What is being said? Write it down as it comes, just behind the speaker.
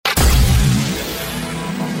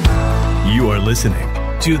You're listening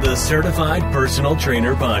to the Certified Personal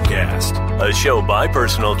Trainer Podcast, a show by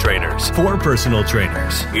personal trainers for personal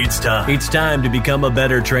trainers. It's time to become a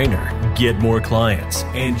better trainer, get more clients,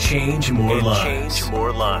 and change more lives.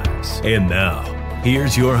 And now,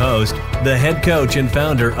 here's your host, the head coach and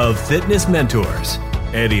founder of Fitness Mentors,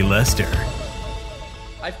 Eddie Lester.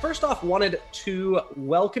 I first off wanted to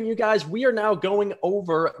welcome you guys. We are now going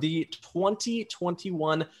over the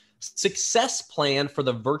 2021 success plan for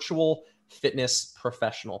the virtual fitness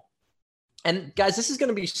professional. And guys, this is going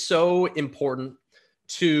to be so important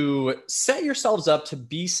to set yourselves up to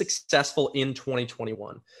be successful in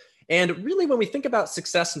 2021. And really, when we think about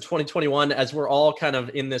success in 2021, as we're all kind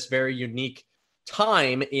of in this very unique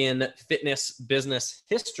time in fitness business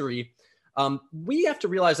history, we have to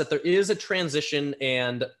realize that there is a transition,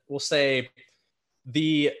 and we'll say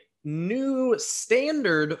the new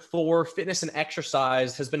standard for fitness and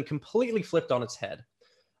exercise has been completely flipped on its head.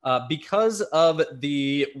 Because of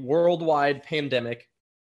the worldwide pandemic,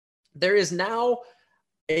 there is now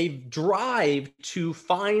a drive to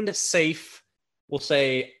find safe, we'll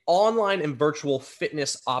say, online and virtual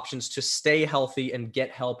fitness options to stay healthy and get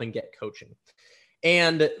help and get coaching.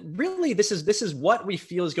 And really, this is what we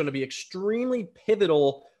feel is going to be extremely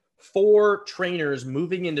pivotal for trainers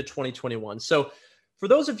moving into 2021. So for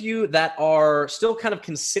those of you that are still kind of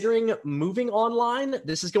considering moving online,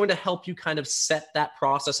 this is going to help you kind of set that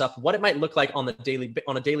process up, what it might look like on a daily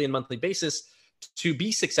and monthly basis to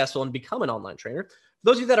be successful and become an online trainer. For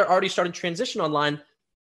those of you that are already starting to transition online,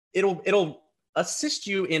 it'll assist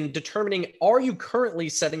you in determining, are you currently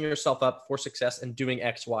setting yourself up for success and doing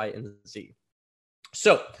X, Y, and Z?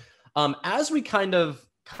 So as we kind of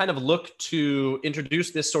look to introduce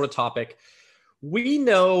this sort of topic, we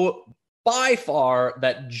know by far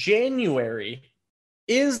that January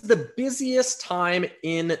is the busiest time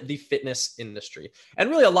in the fitness industry.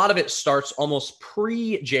 And really, a lot of it starts almost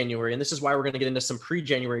pre-January. And this is why we're going to get into some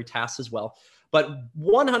pre-January tasks as well. But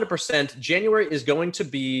 100%, January is going to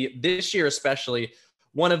be, this year especially,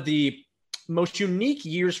 one of the most unique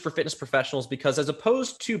years for fitness professionals, because as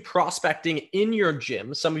opposed to prospecting in your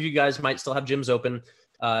gym, some of you guys might still have gyms open.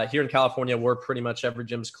 Here in California, where pretty much every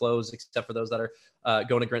gym's closed except for those that are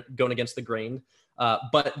going against the grain.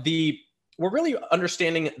 But we're really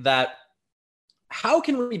understanding that how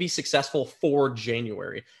can we be successful for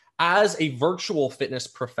January as a virtual fitness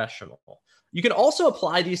professional? You can also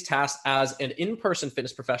apply these tasks as an in-person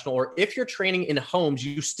fitness professional, or if you're training in homes,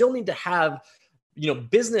 you still need to have,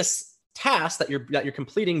 business tasks that you're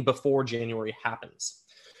completing before January happens.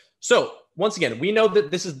 So once again, we know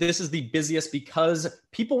that this is the busiest because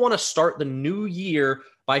people want to start the new year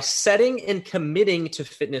by setting and committing to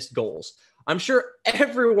fitness goals. I'm sure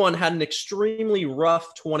everyone had an extremely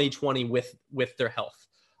rough 2020 with their health.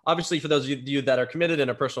 Obviously, for those of you that are committed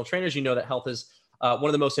and are personal trainers, you know that health is one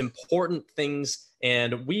of the most important things,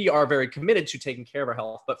 and we are very committed to taking care of our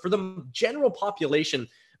health. But for the general population,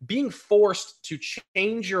 being forced to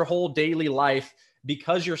change your whole daily life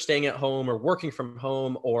because you're staying at home or working from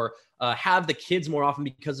home, or have the kids more often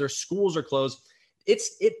because their schools are closed,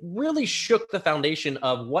 it really shook the foundation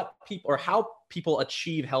of what people, or how people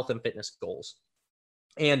achieve health and fitness goals.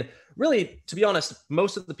 And really, to be honest,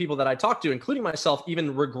 most of the people that I talked to, including myself,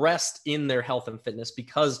 even regressed in their health and fitness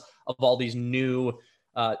because of all these new,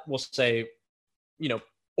 we'll say,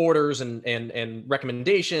 orders and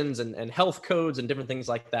recommendations and health codes and different things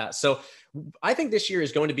like that. So I think this year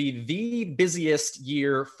is going to be the busiest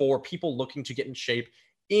year for people looking to get in shape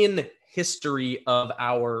in history of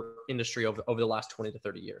our industry over the last 20 to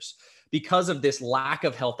 30 years, because of this lack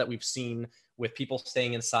of health that we've seen with people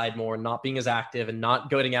staying inside more and not being as active and not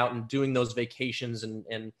going out and doing those vacations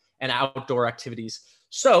and outdoor activities.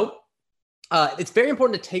 So it's very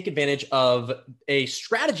important to take advantage of a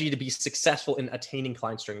strategy to be successful in attaining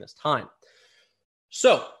clients during this time.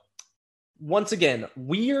 So once again,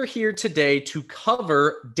 we are here today to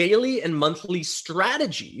cover daily and monthly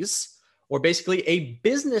strategies, or basically a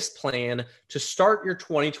business plan to start your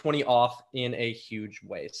 2020 off in a huge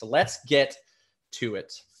way. So let's get to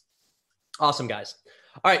it. Awesome, guys.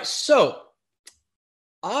 All right, so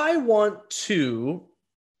I want to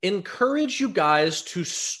encourage you guys to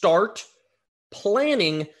start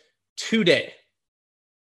planning today.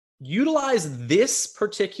 Utilize this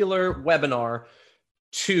particular webinar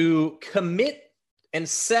to commit and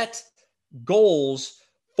set goals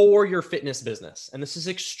for your fitness business. And this is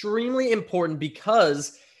extremely important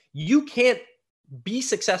because you can't be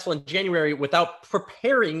successful in January without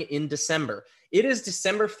preparing in December. It is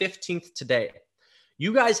December 15th today.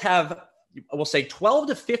 You guys have, we'll say, 12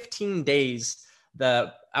 to 15 days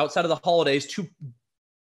outside of the holidays to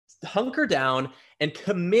hunker down and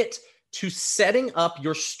commit to setting up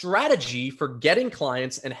your strategy for getting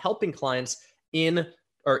clients and helping clients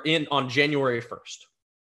on January 1st.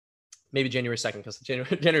 Maybe January 2nd, because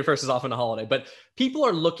January 1st is often a holiday, but people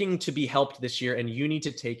are looking to be helped this year and you need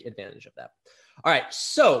to take advantage of that. All right.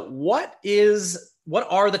 So what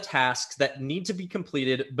are the tasks that need to be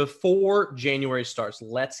completed before January starts?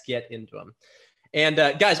 Let's get into them. And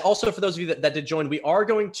guys, also for those of you that did join, we are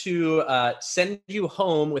going to send you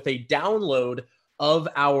home with a download of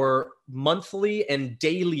our monthly and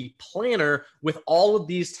daily planner with all of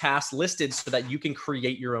these tasks listed so that you can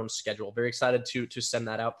create your own schedule. Very excited to send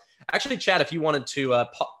that out. Actually, Chad, if you wanted to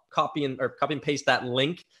copy and paste that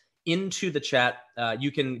link into the chat,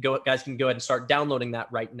 you can go ahead and start downloading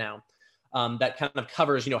that right now. That kind of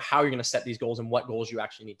covers, how you're going to set these goals and what goals you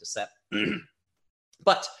actually need to set.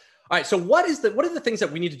 But all right, so what are the things that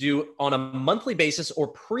we need to do on a monthly basis or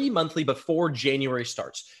pre-monthly before January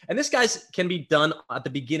starts? And this, guys, can be done at the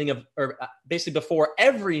beginning of, or basically before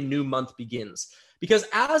every new month begins. Because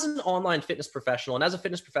as an online fitness professional and as a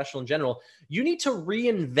fitness professional in general, you need to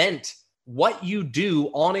reinvent what you do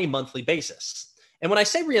on a monthly basis. And when I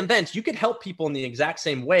say reinvent, you could help people in the exact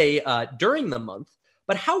same way during the month,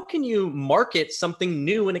 but how can you market something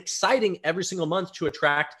new and exciting every single month to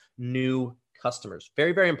attract new customers?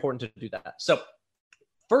 Very, very important to do that. So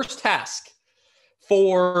first task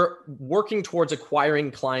for working towards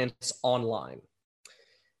acquiring clients online: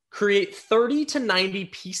 create 30 to 90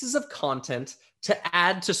 pieces of content to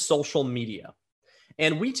add to social media.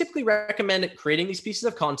 And we typically recommend creating these pieces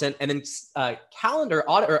of content and then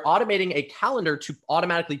automating a calendar to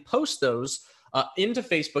automatically post those into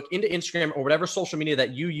Facebook, into Instagram, or whatever social media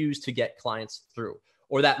that you use to get clients through,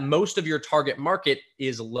 or that most of your target market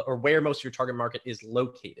is, or where most of your target market is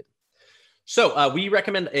located. So we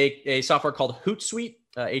recommend a software called Hootsuite,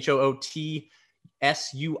 HOOTSUITE.com.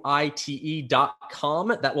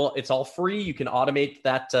 It's all free. You can automate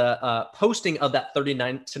that posting of that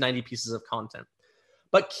 39 to 90 pieces of content.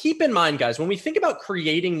 But keep in mind, guys, when we think about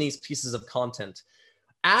creating these pieces of content,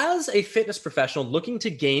 as a fitness professional looking to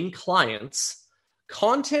gain clients,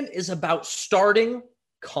 content is about starting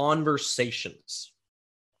conversations.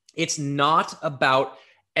 It's not about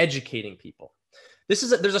educating people. There's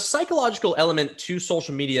a psychological element to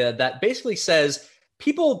social media that basically says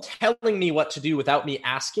people telling me what to do without me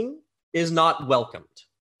asking is not welcomed.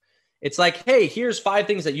 It's like, hey, here's 5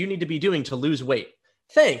 things that you need to be doing to lose weight.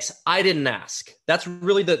 Thanks, I didn't ask. That's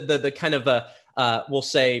really the kind of we'll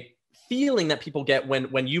say feeling that people get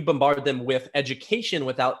when you bombard them with education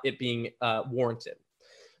without it being warranted.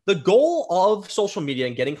 The goal of social media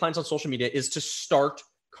and getting clients on social media is to start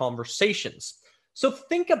conversations. So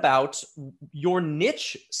think about your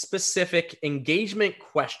niche specific engagement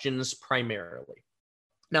questions primarily.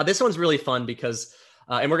 Now, this one's really fun because,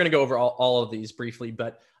 and we're going to go over all of these briefly,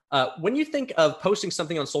 but when you think of posting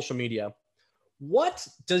something on social media, what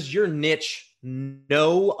does your niche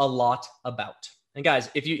know a lot about? And guys,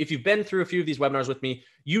 if you've been through a few of these webinars with me,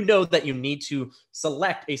 you know that you need to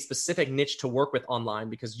select a specific niche to work with online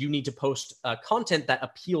because you need to post content that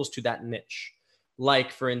appeals to that niche.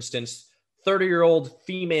 Like, for instance, 30-year-old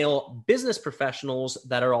female business professionals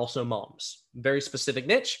that are also moms. Very specific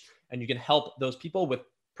niche, and you can help those people with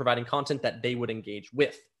providing content that they would engage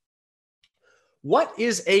with. What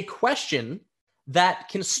is a question that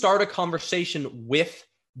can start a conversation with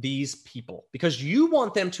these people? Because you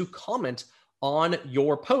want them to comment on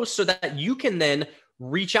your post so that you can then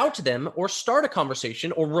reach out to them or start a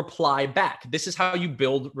conversation or reply back. This is how you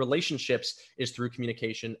build relationships, is through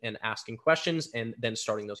communication and asking questions and then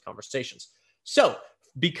starting those conversations. So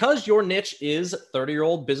because your niche is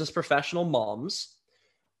 30-year-old business professional moms,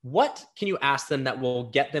 what can you ask them that will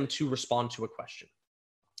get them to respond to a question?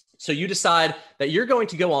 So you decide that you're going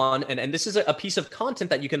to go on, and this is a piece of content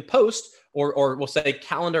that you can post or we'll say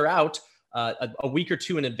calendar out a week or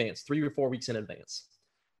 2 in advance, 3 or 4 weeks in advance.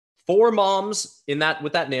 For moms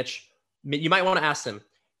with that niche, you might want to ask them,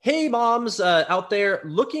 hey, moms out there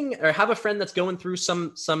looking or have a friend that's going through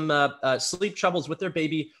some sleep troubles with their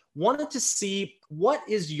baby, wanted to see what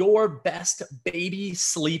is your best baby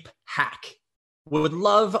sleep hack. We would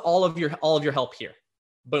love all of your help here.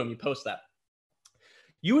 Boom, you post that.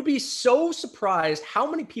 You would be so surprised how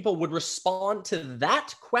many people would respond to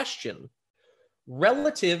that question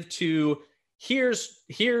relative to here's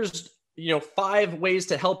 5 ways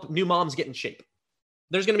to help new moms get in shape.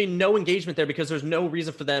 There's going to be no engagement there because there's no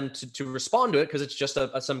reason for them to respond to it because it's just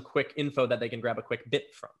some quick info that they can grab a quick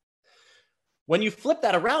bit from. When you flip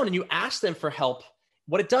that around and you ask them for help,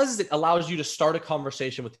 what it does is it allows you to start a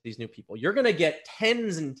conversation with these new people. You're going to get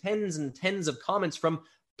tens and tens and tens of comments from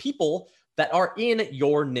people that are in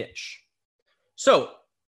your niche. So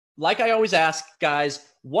like I always ask, guys,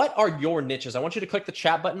 what are your niches? I want you to click the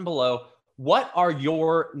chat button below. What are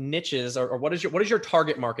your niches, or what is your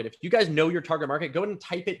target market? If you guys know your target market, go ahead and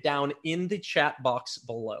type it down in the chat box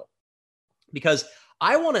below, because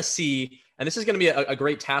I want to see, and this is going to be a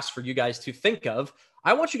great task for you guys to think of.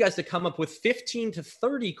 I want you guys to come up with 15 to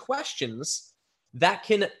 30 questions that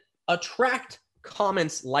can attract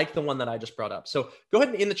comments like the one that I just brought up. So go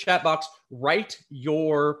ahead and in the chat box, write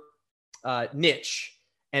your niche,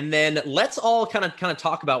 and then let's all kind of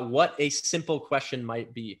talk about what a simple question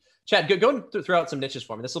might be. Chad, go and throw out some niches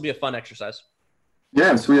for me. This will be a fun exercise.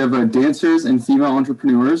 Yeah, so we have dancers and female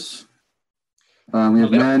entrepreneurs. We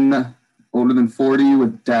have men older than 40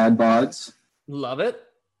 with dad bods. Love it.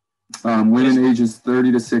 Women ages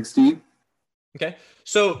 30 to 60. Okay.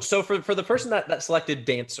 So for the person that selected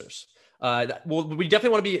dancers, well, we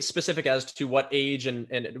definitely want to be specific as to what age and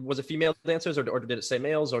was it female dancers or did it say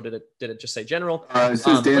males or did it just say general? It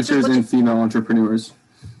says dancers and female entrepreneurs.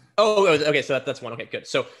 Oh, okay. So that's one. Okay, good.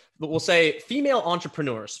 So we'll say female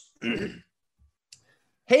entrepreneurs.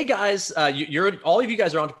 Hey guys, you're all of you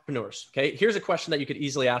guys are entrepreneurs. Okay. Here's a question that you could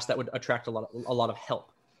easily ask that would attract a lot of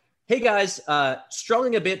help. Hey guys,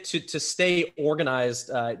 struggling a bit to stay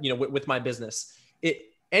organized, with my business.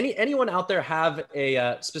 Anyone out there have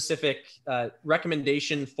a specific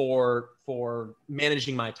recommendation for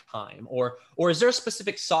managing my time, or is there a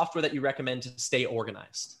specific software that you recommend to stay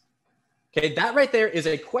organized? Okay, that right there is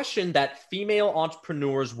a question that female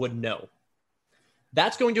entrepreneurs would know.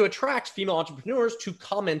 That's going to attract female entrepreneurs to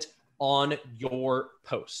comment on your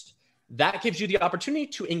post. That gives you the opportunity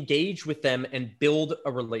to engage with them and build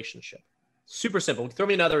a relationship. Super simple. Throw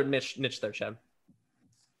me another niche there, Chad.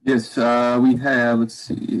 Yes, we have, let's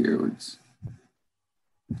see here. It's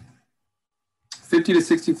 50 to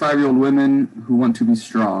 65-year-old women who want to be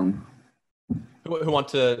strong. Who want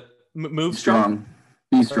to move strong?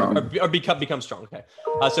 Be strong. Or become strong. Okay.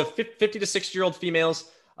 So 50 to 60-year-old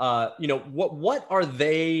females, what are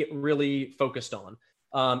they really focused on?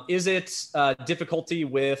 Is it difficulty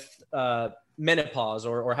with menopause,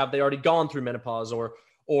 or have they already gone through menopause, or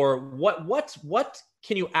what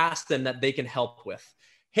can you ask them that they can help with?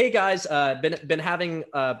 Hey guys, been having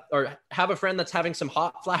or have a friend that's having some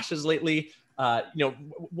hot flashes lately.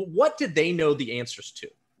 What did they know the answers to?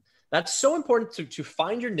 That's so important to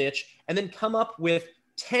find your niche and then come up with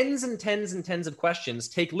tens and tens and tens of questions.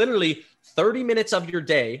 Take literally 30 minutes of your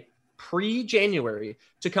day pre-January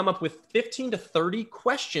to come up with 15 to 30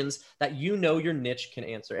 questions that your niche can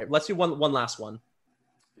answer. Let's do one last one.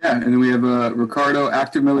 Yeah, and then we have Ricardo,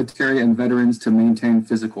 active military and veterans to maintain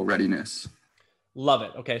physical readiness. Love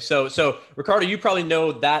it. Okay, so Ricardo, you probably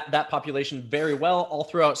know that population very well. I'll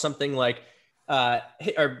throw out something like,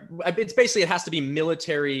 it's basically, it has to be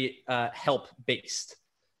military help based.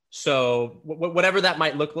 So whatever that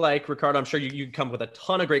might look like, Ricardo, I'm sure you come with a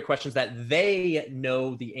ton of great questions that they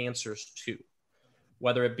know the answers to,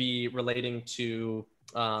 whether it be relating to,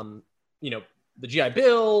 the GI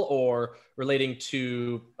Bill or relating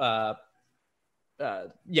to,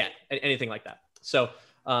 anything like that. So,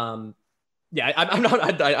 I'm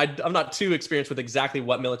not too experienced with exactly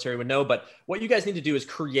what military would know, but what you guys need to do is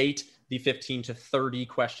create the 15 to 30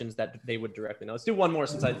 questions that they would directly know. Let's do one more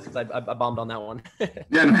since I bombed on that one.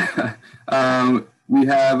 We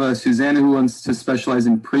have Susanna who wants to specialize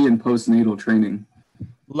in pre and postnatal training.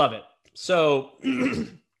 Love it. So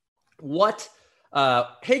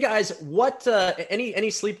hey guys, any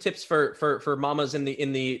sleep tips for mamas in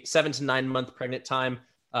the 7 to 9 month pregnant time?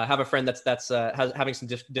 Have a friend that's having some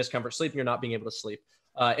discomfort sleeping or not being able to sleep.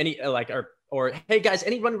 Or hey guys,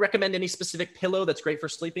 anyone recommend any specific pillow that's great for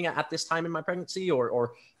sleeping at this time in my pregnancy,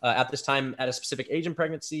 or at this time at a specific age in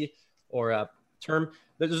pregnancy or term?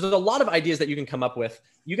 There's a lot of ideas that you can come up with.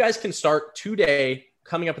 You guys can start today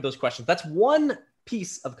coming up with those questions. That's one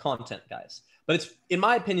piece of content, guys. But it's, in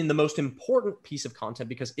my opinion, the most important piece of content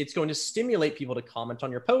because it's going to stimulate people to comment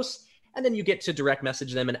on your posts. And then you get to direct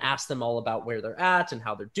message them and ask them all about where they're at and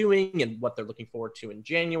how they're doing and what they're looking forward to in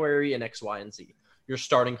January and X, Y, and Z. You're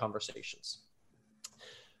starting conversations.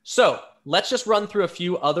 So let's just run through a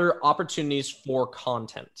few other opportunities for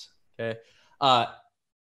content. Okay.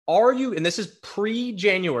 And this is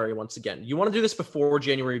pre-January once again. You want to do this before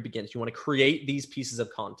January begins. You want to create these pieces of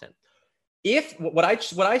content. What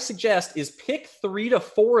I suggest is pick 3 to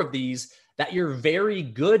 4 of these that you're very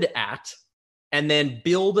good at, and then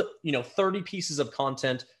build, 30 pieces of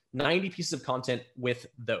content, 90 pieces of content with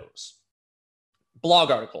those. Blog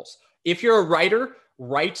articles. If you're a writer,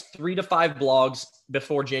 write 3 to 5 blogs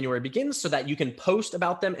before January begins so that you can post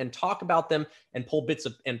about them and talk about them and pull bits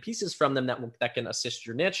and pieces from them that can assist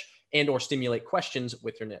your niche and or stimulate questions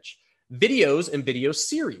with your niche. videos and video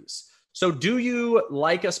series. So do you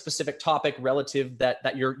like a specific topic relative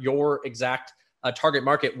that your exact target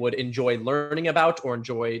market would enjoy learning about or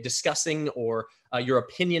enjoy discussing, or your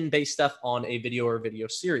opinion-based stuff on a video or video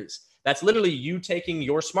series? That's literally you taking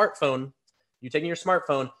your smartphone,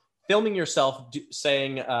 filming yourself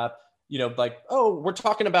saying, like, oh, we're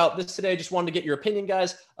talking about this today. Just wanted to get your opinion,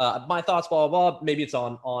 guys. My thoughts, blah, blah, blah. Maybe it's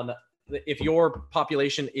on if your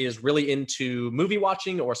population is really into movie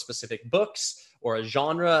watching or specific books or a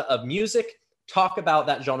genre of music, talk about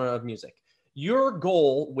that genre of music. Your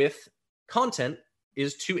goal with content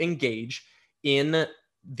is to engage in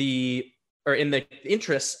the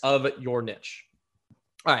interests of your niche.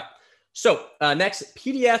 All right. So next,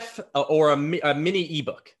 PDF or a mini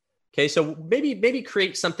ebook. Okay, so maybe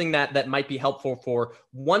create something that might be helpful for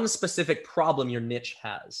one specific problem your niche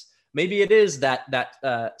has. Maybe it is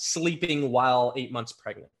that sleeping while 8 months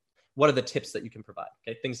pregnant. What are the tips that you can provide?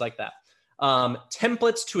 Okay, things like that.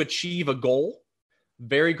 Templates to achieve a goal.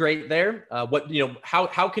 Very great there.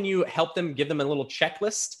 How can you help them? Give them a little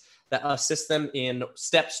checklist that assists them in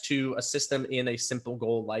steps to assist them in a simple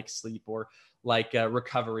goal like sleep or like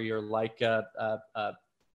recovery or like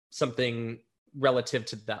something relative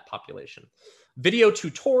to that population. Video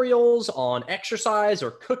tutorials on exercise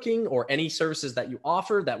or cooking or any services that you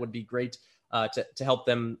offer. That would be great to help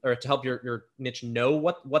them, or to help your niche know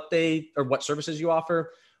what services you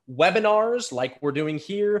offer. Webinars like we're doing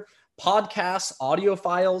here, podcasts, audio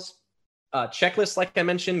files, checklists like I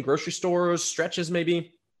mentioned, grocery stores, stretches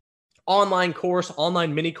maybe, online course,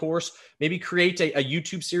 online mini course, maybe create a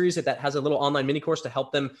YouTube series that has a little online mini course to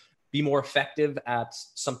help them be more effective at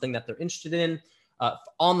something that they're interested in.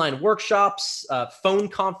 Online workshops, phone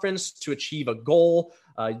conference to achieve a goal.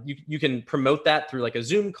 You can promote that through like a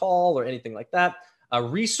Zoom call or anything like that. A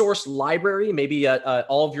resource library, maybe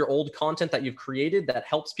all of your old content that you've created that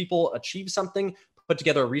helps people achieve something, put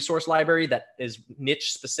together a resource library that is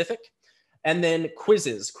niche specific. And then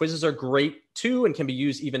quizzes. Quizzes are great too and can be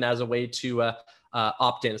used even as a way to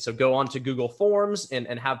opt in. So go on to Google Forms and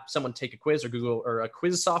have someone take a quiz, or Google or a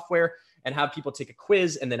quiz software, and have people take a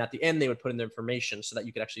quiz. And then at the end, they would put in their information so that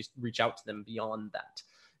you could actually reach out to them beyond that.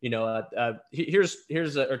 Or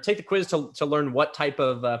take the quiz to learn what type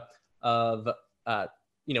of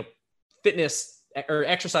fitness or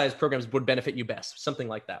exercise programs would benefit you best, something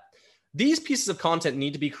like that. These pieces of content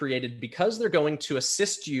need to be created because they're going to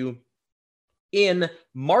assist you in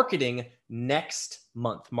marketing next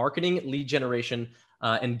month, marketing, lead generation,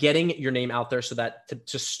 and getting your name out there so that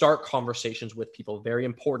to start conversations with people. Very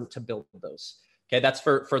important to build those. Okay, that's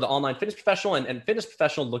for the online fitness professional and fitness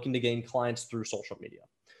professional looking to gain clients through social media.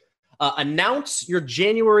 Announce your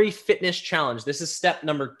January fitness challenge. This is step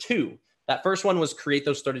number 2. That first one was create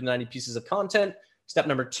those 30 to 90 pieces of content. Step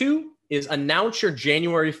number 2 is announce your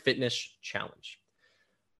January fitness challenge.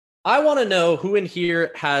 I want to know who in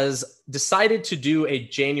here has decided to do a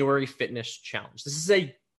January fitness challenge. This is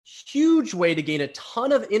a huge way to gain a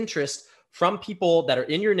ton of interest from people that are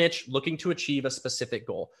in your niche looking to achieve a specific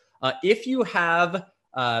goal. If you have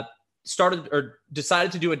started or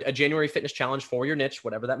decided to do a January fitness challenge for your niche,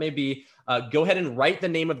 whatever that may be, go ahead and write the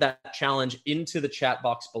name of that challenge into the chat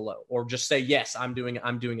box below, or just say, yes, I'm doing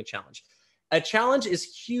a challenge. A challenge is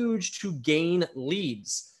huge to gain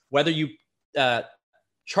leads, whether you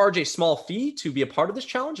charge a small fee to be a part of this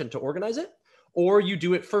challenge and to organize it, or you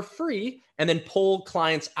do it for free and then pull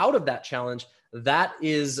clients out of that challenge. That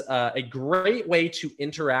is a great way to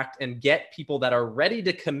interact and get people that are ready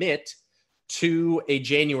to commit to a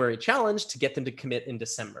January challenge to get them to commit in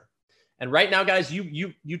December. And right now, guys,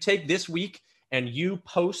 you take this week and you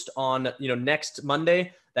post on next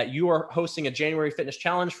Monday that you are hosting a January fitness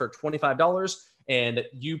challenge for $25. And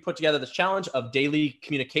you put together this challenge of daily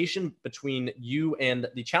communication between you and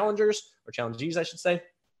the challengers, or challengees, I should say.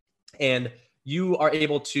 And you are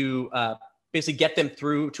able to basically get them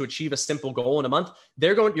through to achieve a simple goal in a month.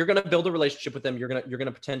 You're going to build a relationship with them. You're going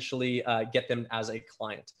to potentially get them as a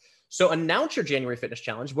client. So announce your January fitness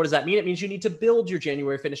challenge. What does that mean? It means you need to build your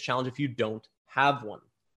January fitness challenge if you don't have one.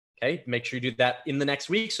 Okay. Make sure you do that in the next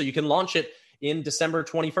week so you can launch it in December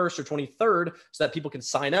 21st or 23rd so that people can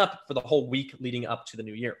sign up for the whole week leading up to the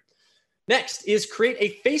new year. Next is create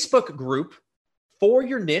a Facebook group for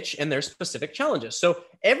your niche and their specific challenges. So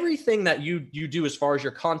everything that you do as far as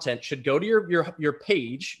your content should go to your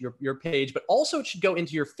page, but also it should go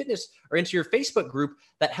into your fitness or into your Facebook group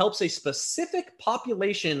that helps a specific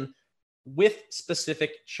population with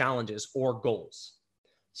specific challenges or goals.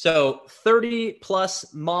 So 30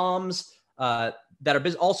 plus moms that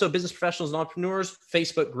are also business professionals and entrepreneurs,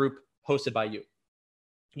 Facebook group hosted by you.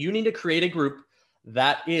 You need to create a group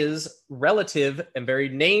that is relative and very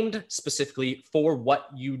named specifically for what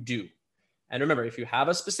you do. And remember, if you have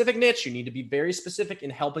a specific niche, you need to be very specific in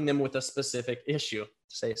helping them with a specific issue.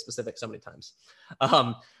 Say specific so many times.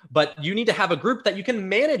 But you need to have a group that you can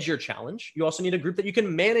manage your challenge. You also need a group that you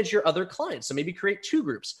can manage your other clients. So maybe create 2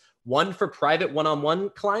 groups, one for private one-on-one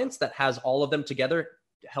clients that has all of them together,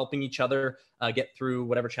 helping each other get through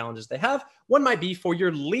whatever challenges they have. One might be for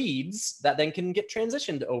your leads that then can get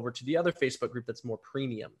transitioned over to the other Facebook group that's more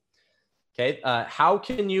premium. Okay. How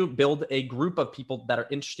can you build a group of people that are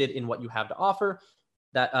interested in what you have to offer?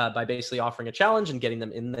 That by basically offering a challenge and getting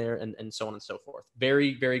them in there and so on and so forth.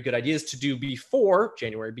 Very, very good ideas to do before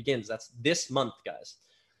January begins. That's this month, guys.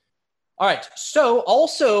 All right. So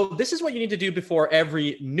also, this is what you need to do before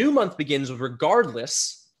every new month begins,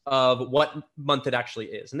 regardless of what month it actually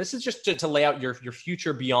is. And this is just to lay out your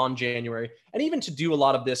future beyond January, and even to do a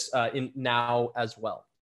lot of this in now as well.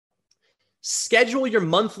 Schedule your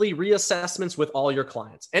monthly reassessments with all your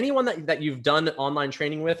clients. Anyone that you've done online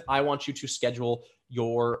training with, I want you to schedule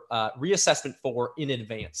your reassessment for in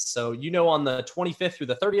advance. So, on the 25th through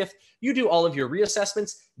the 30th, you do all of your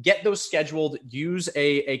reassessments, get those scheduled, use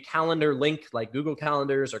a calendar link like Google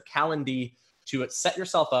Calendars or Calendly to set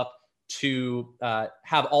yourself up to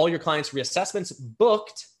have all your clients' reassessments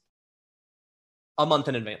booked a month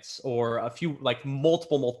in advance, or a few, like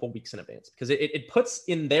multiple weeks in advance, because it puts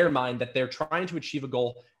in their mind that they're trying to achieve a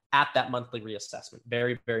goal at that monthly reassessment.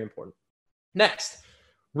 Very, very important. Next,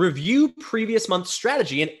 review previous month's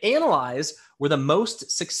strategy and analyze where the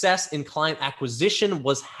most success in client acquisition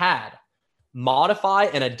was had. Modify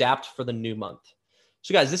and adapt for the new month.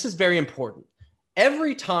 So guys, this is very important.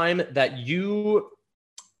 Every time that you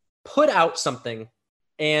put out something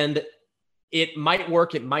and it might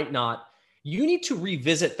work, it might not, you need to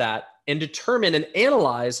revisit that and determine and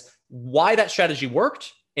analyze why that strategy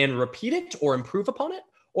worked and repeat it or improve upon it,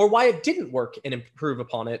 or why it didn't work and improve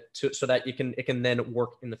upon it so that it can then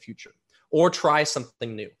work in the future, or try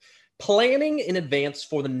something new. Planning in advance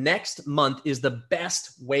for the next month is the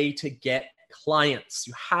best way to get clients.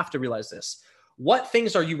 You have to realize this. What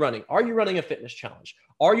things are you running? Are you running a fitness challenge?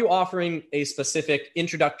 Are you offering a specific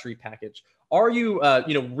introductory package? Are you,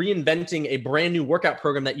 reinventing a brand new workout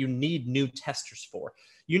program that you need new testers for?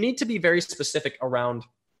 You need to be very specific around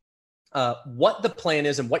what the plan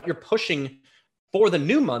is and what you're pushing for the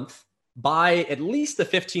new month by at least the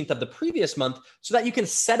 15th of the previous month, so that you can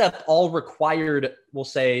set up all required, we'll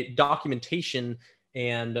say, documentation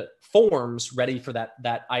and forms ready for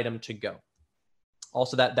that item to go.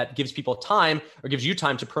 Also, that gives people time, or gives you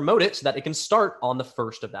time to promote it so that it can start on the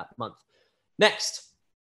 1st of that month. Next,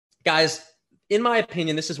 guys, in my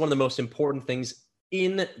opinion, this is one of the most important things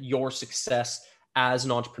in your success as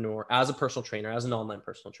an entrepreneur, as a personal trainer, as an online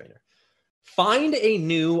personal trainer. Find a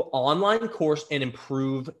new online course and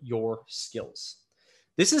improve your skills.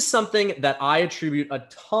 This is something that I attribute a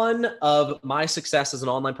ton of my success as an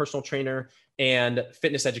online personal trainer and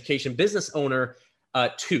fitness education business owner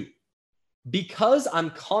to. Because I'm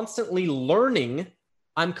constantly learning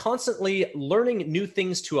new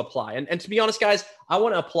things to apply. And to be honest, guys, I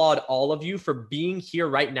want to applaud all of you for being here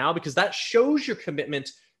right now, because that shows your commitment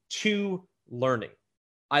to learning.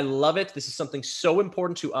 I love it. This is something so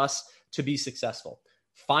important to us to be successful.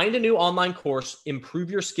 Find a new online course, improve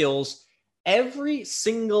your skills. Every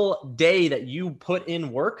single day that you put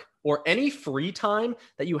in work, or any free time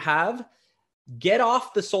that you have, get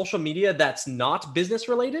off the social media that's not business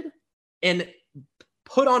related and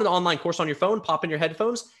put on an online course on your phone, pop in your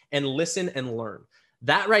headphones, and listen and learn.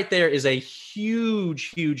 That right there is a huge,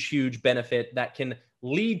 huge, huge benefit that can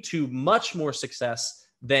lead to much more success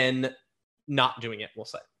than not doing it, we'll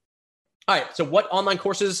say. All right, so what online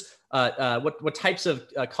courses, what types of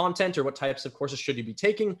content or what types of courses should you be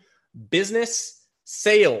taking? Business,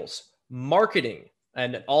 sales, marketing,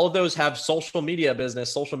 and all of those have social media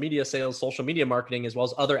business, social media sales, social media marketing, as well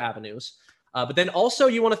as other avenues. But then also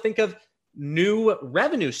you want to think of new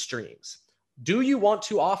revenue streams. Do you want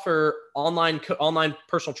to offer online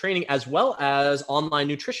personal training as well as online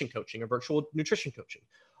nutrition coaching or virtual nutrition coaching,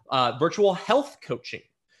 virtual health coaching,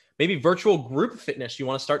 maybe virtual group fitness? You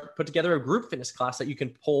want to put together a group fitness class that you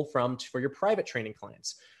can pull from for your private training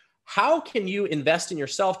clients. How can you invest in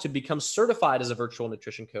yourself to become certified as a virtual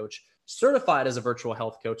nutrition coach, certified as a virtual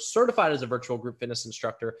health coach, certified as a virtual group fitness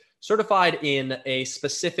instructor, certified in a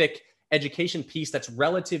specific education piece that's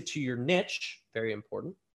relative to your niche? Very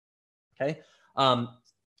important. Okay.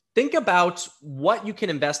 Think about what you can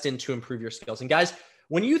invest in to improve your skills. And guys,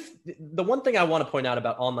 the one thing I want to point out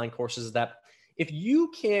about online courses is that if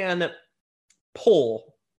you can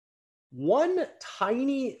pull one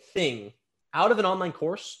tiny thing out of an online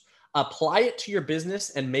course, apply it to your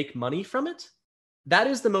business and make money from it, that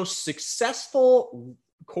is the most successful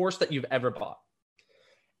course that you've ever bought.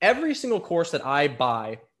 Every single course that I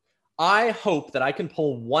buy, I hope that I can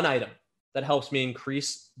pull one item that helps me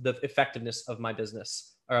increase the effectiveness of my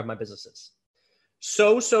business or of my businesses.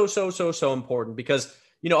 So important, because,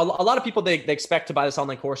 you know, a lot of people, they expect to buy this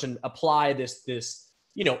online course and apply this,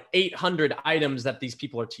 you know, 800 items that these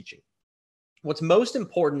people are teaching. What's most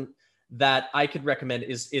important that I could recommend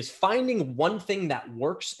is finding one thing that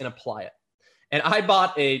works and apply it. And I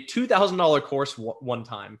bought a $2,000 course one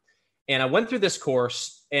time, and I went through this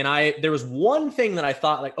course, and there was one thing that I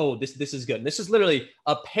thought, like, oh, this is good. And this is literally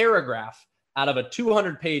a paragraph out of a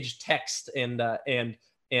 200-page text and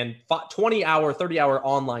 20-hour, 30-hour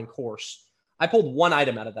online course. I pulled one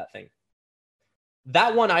item out of that thing.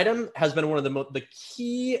 That one item has been one of the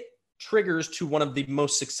key triggers to one of the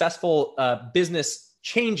most successful business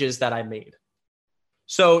changes that I made.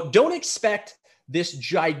 So don't expect this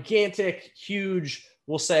gigantic, huge,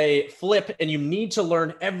 we'll say, flip, and you need to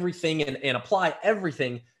learn everything and apply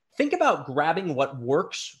everything. Think about grabbing what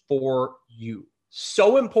works for you.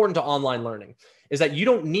 So important to online learning is that you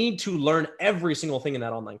don't need to learn every single thing in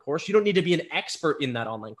that online course. You don't need to be an expert in that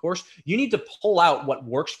online course. You need to pull out what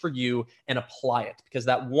works for you and apply it, because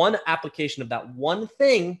that one application of that one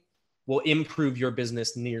thing will improve your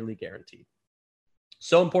business, nearly guaranteed.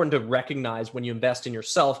 So important to recognize when you invest in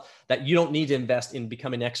yourself that you don't need to invest in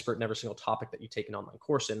becoming an expert in every single topic that you take an online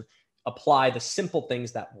course in. Apply the simple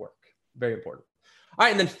things that work. Very important. All right.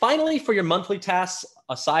 And then finally, for your monthly tasks,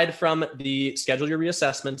 aside from the schedule your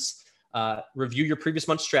reassessments, review your previous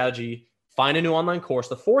month's strategy, find a new online course,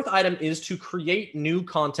 the fourth item is to create new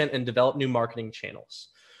content and develop new marketing channels.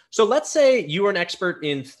 So let's say you are an expert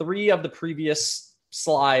in 3 of the previous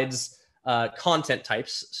slides, content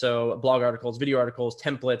types. So blog articles, video articles,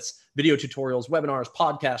 templates, video tutorials, webinars,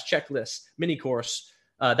 podcasts, checklists, mini course,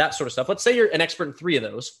 that sort of stuff. Let's say you're an expert in 3 of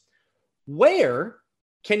those. Where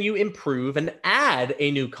can you improve and add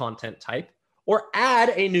a new content type or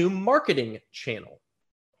add a new marketing channel?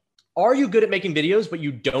 Are you good at making videos, but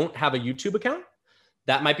you don't have a YouTube account?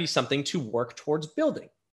 That might be something to work towards building.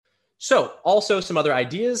 So also some other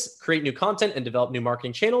ideas: create new content and develop new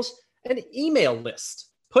marketing channels. An email list.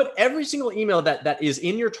 Put every single email that is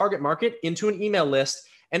in your target market into an email list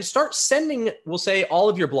and start sending, we'll say, all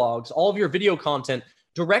of your blogs, all of your video content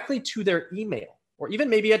directly to their email, or even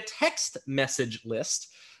maybe a text message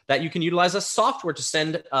list that you can utilize a software to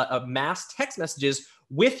send a mass text messages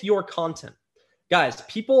with your content. Guys,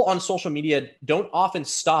 people on social media don't often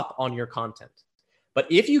stop on your content. But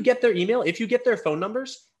if you get their email, if you get their phone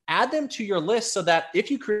numbers, add them to your list so that if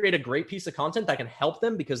you create a great piece of content that can help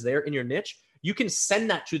them because they're in your niche, you can send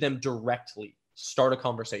that to them directly. Start a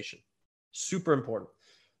conversation. Super important.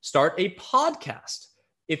 Start a podcast.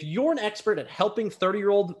 If you're an expert at helping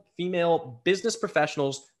 30-year-old female business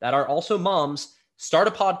professionals that are also moms, start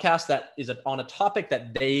a podcast that is on a topic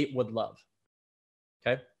that they would love.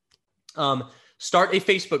 Okay. Start a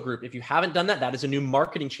Facebook group. If you haven't done that, that is a new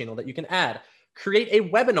marketing channel that you can add. Create a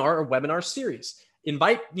webinar or webinar series.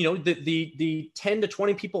 Invite, the 10 to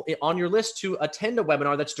 20 people on your list to attend a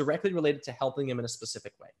webinar that's directly related to helping them in a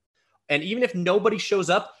specific way. And even if nobody shows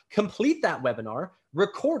up, complete that webinar,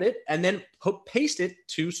 record it, and then paste it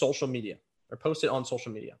to social media or post it on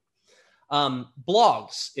social media.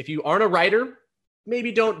 Blogs. If you aren't a writer,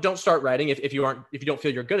 maybe don't start writing if you don't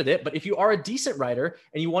feel you're good at it. But if you are a decent writer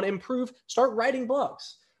and you want to improve, start writing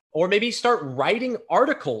blogs, or maybe start writing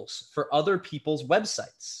articles for other people's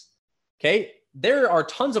websites. Okay. There are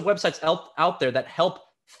tons of websites out there that help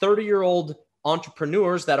 30-year-old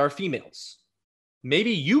entrepreneurs that are females.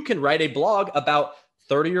 Maybe you can write a blog about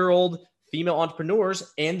 30-year-old female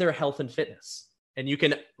entrepreneurs and their health and fitness. And you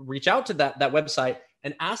can reach out to that website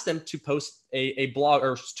and ask them to post a blog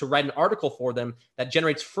or to write an article for them that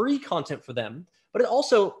generates free content for them, but it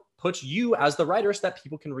also puts you as the writer so that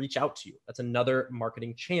people can reach out to you. That's another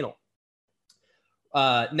marketing channel.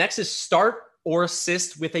 Next is start or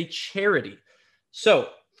assist with a charity. So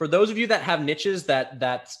for those of you that have niches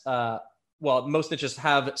most niches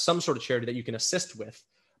have some sort of charity that you can assist with,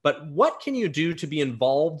 but what can you do to be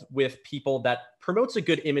involved with people that promotes a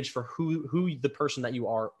good image for who the person that you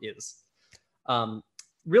are is?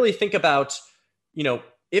 Really think about,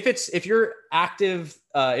 if you're active,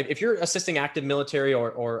 if you're assisting active military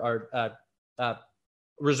or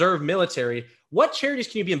reserve military, what charities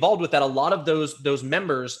can you be involved with that a lot of those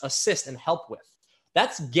members assist and help with?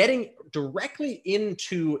 That's getting directly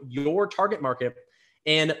into your target market.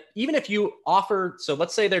 And even if you offer, so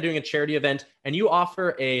let's say they're doing a charity event and you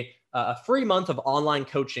offer a free month of online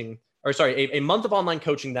coaching, a month of online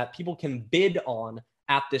coaching that people can bid on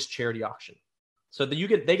at this charity auction. So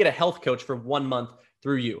that they get a health coach for 1 month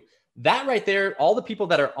through you. That right there, all the people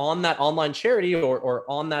that are on that online charity or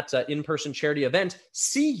on that in-person charity event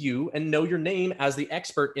see you and know your name as the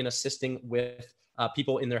expert in assisting with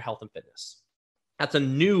people in their health and fitness. That's a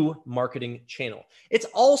new marketing channel. It's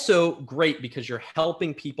also great because you're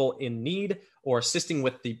helping people in need or assisting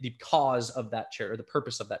with the cause of that charity or the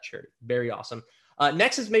purpose of that charity. Very awesome.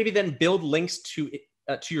 Next is maybe then build links to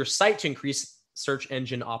your site to increase search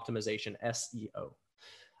engine optimization, SEO.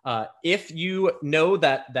 If you know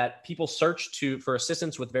that people search for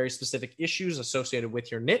assistance with very specific issues associated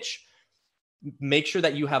with your niche, make sure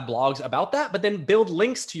that you have blogs about that, but then build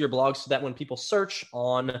links to your blogs so that when people search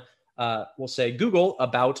on, we'll say Google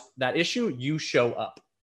about that issue, you show up.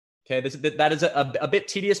 Okay, that is a bit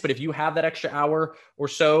tedious, but if you have that extra hour or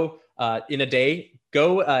so in a day,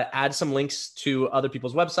 go add some links to other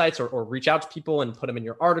people's websites or reach out to people and put them in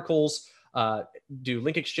your articles. Do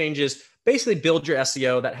link exchanges, basically build your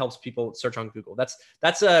SEO that helps people search on Google.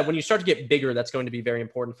 That's when you start to get bigger, that's going to be very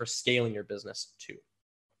important for scaling your business too.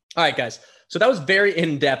 All right, guys. So that was very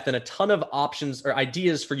in-depth and a ton of options or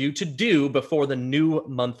ideas for you to do before the new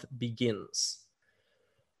month begins.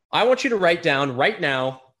 I want you to write down right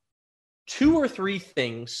now 2 or 3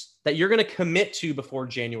 things that you're going to commit to before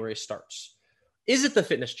January starts. Is it the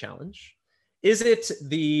fitness challenge? Is it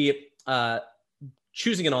the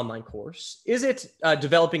choosing an online course? Is it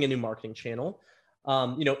developing a new marketing channel?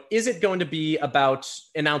 Is it going to be about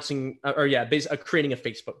announcing creating a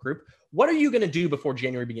Facebook group? What are you going to do before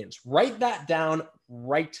January begins? Write that down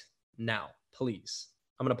right now, please.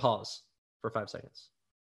 I'm going to pause for 5 seconds.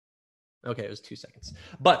 Okay, it was 2 seconds.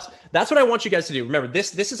 But that's what I want you guys to do. Remember,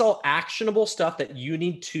 this is all actionable stuff that you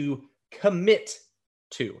need to commit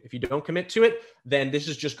to. If you don't commit to it, then this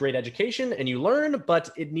is just great education and you learn, but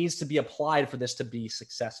it needs to be applied for this to be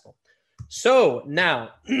successful. So now,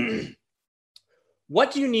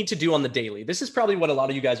 what do you need to do on the daily? This is probably what a lot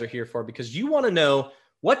of you guys are here for, because you want to know,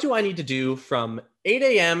 what do I need to do from 8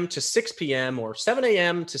 a.m. to 6 p.m. or 7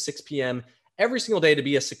 a.m. to 6 p.m. every single day to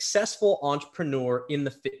be a successful entrepreneur in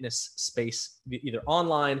the fitness space, either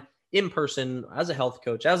online, in person, as a health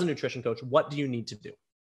coach, as a nutrition coach? What do you need to do?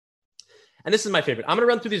 And this is my favorite. I'm going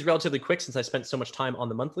to run through these relatively quick since I spent so much time on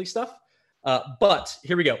the monthly stuff. But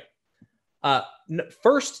here we go.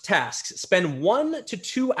 First tasks, spend 1 to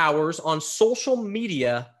 2 hours on social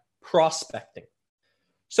media prospecting.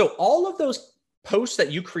 So all of those posts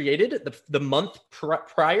that you created the month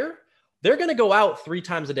prior, they're going to go out 3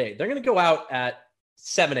 times a day. They're going to go out at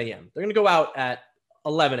 7 a.m. They're going to go out at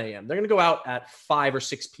 11 a.m. They're going to go out at 5 or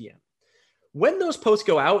 6 p.m. When those posts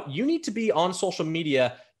go out, you need to be on social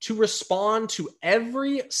media to respond to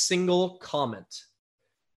every single comment,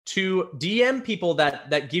 to DM people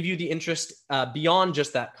that give you the interest beyond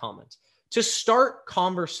just that comment, to start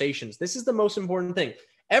conversations. This is the most important thing.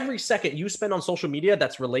 Every second you spend on social media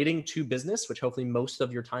that's relating to business, which hopefully most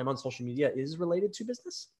of your time on social media is related to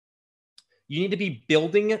business, you need to be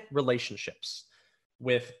building relationships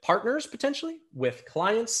with partners, potentially with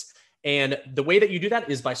clients. And the way that you do that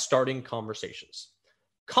is by starting conversations.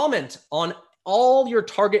 Comment on all your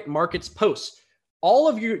target market's posts. All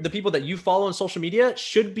of the people that you follow on social media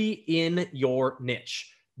should be in your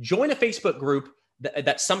niche. Join a Facebook group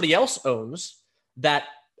that somebody else owns, that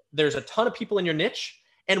there's a ton of people in your niche.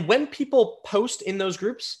 And when people post in those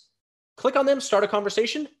groups, click on them, start a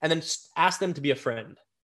conversation, and then ask them to be a friend.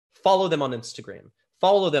 Follow them on Instagram.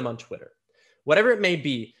 Follow them on Twitter. Whatever it may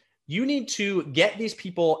be, you need to get these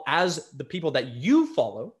people as the people that you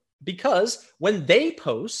follow, because when they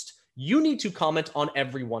post, you need to comment on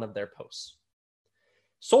every one of their posts.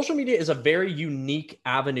 Social media is a very unique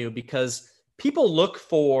avenue because people look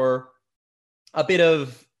for a bit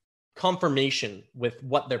of confirmation with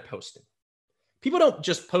what they're posting. People don't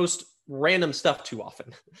just post random stuff too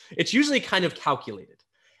often. It's usually kind of calculated.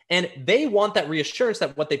 And they want that reassurance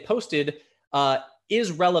that what they posted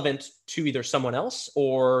is relevant to either someone else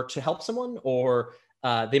or to help someone, or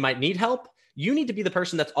they might need help. You need to be the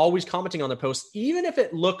person that's always commenting on their posts, even if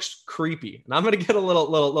it looks creepy. And I'm going to get a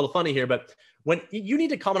little funny here, but when you need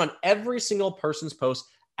to comment on every single person's post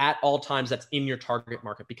at all times that's in your target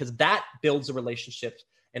market, because that builds a relationship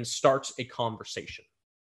and starts a conversation.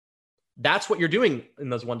 That's what you're doing in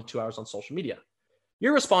those 1 to 2 hours on social media.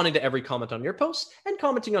 You're responding to every comment on your posts and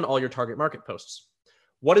commenting on all your target market posts.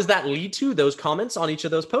 What does that lead to? Those comments on each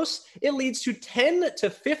of those posts? It leads to 10 to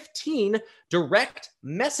 15 direct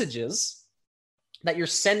messages that you're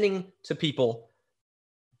sending to people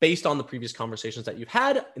based on the previous conversations that you've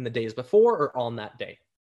had in the days before or on that day.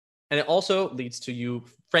 And it also leads to you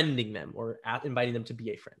friending them or inviting them to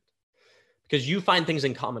be a friend, because you find things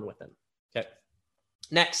in common with them. Okay.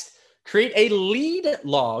 Next, create a lead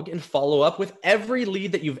log and follow up with every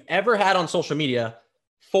lead that you've ever had on social media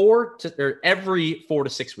every 4 to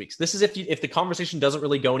 6 weeks. This is if the conversation doesn't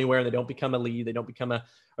really go anywhere and they don't become a lead, they don't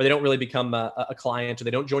really become a client, or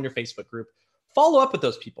they don't join your Facebook group. Follow up with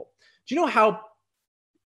those people. Do you know how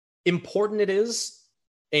important it is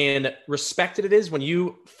and respected it is when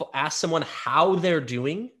you ask someone how they're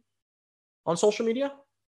doing on social media?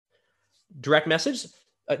 Direct message.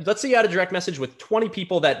 Let's say you had a direct message with 20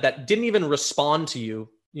 people that didn't even respond to you,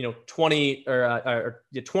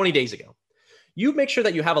 20 days ago. You make sure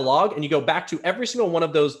that you have a log and you go back to every single one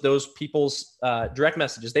of those people's direct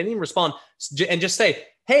messages. They didn't even respond, and just say,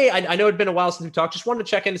 hey, I know it'd been a while since we talked. Just wanted to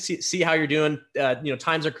check in to see how you're doing.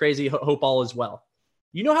 Times are crazy. Hope all is well.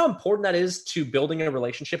 You know how important that is to building a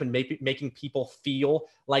relationship and making people feel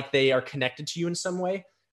like they are connected to you in some way?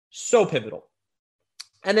 So pivotal.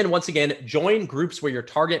 And then once again, join groups where your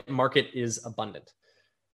target market is abundant.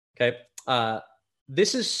 Okay.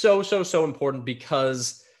 This is so important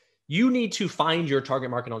because you need to find your target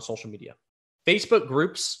market on social media. Facebook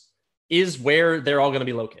groups is where they're all going to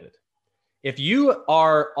be located. If you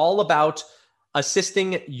are all about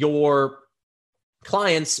assisting your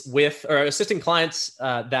clients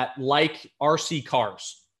that like RC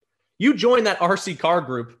cars, you join that RC car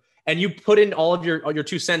group and you put in all of your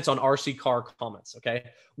 2 cents on RC car comments. Okay.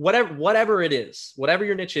 Whatever it is, whatever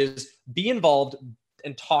your niche is, be involved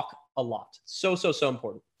and talk a lot. So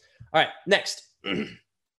important. All right. Next.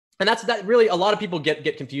 And that really, a lot of people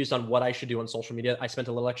get confused on what I should do on social media. I spent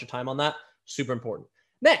a little extra time on that. Super important.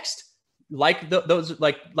 Next, like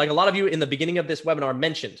a lot of you in the beginning of this webinar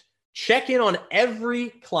mentioned, check in on every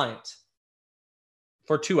client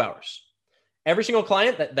for 2 hours. Every single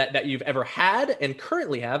client that you've ever had and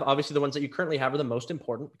currently have. Obviously, the ones that you currently have are the most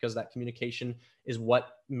important because that communication is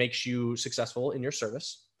what makes you successful in your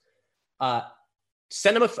service.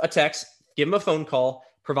 Send them a text, give them a phone call,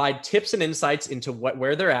 provide tips and insights into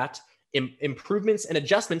where they're at, improvements and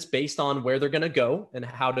adjustments based on where they're going to go and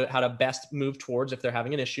how to best move towards, if they're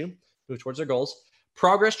having an issue, move towards their goals.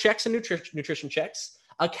 Progress checks and nutrition checks.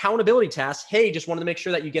 Accountability tasks. Hey, just wanted to make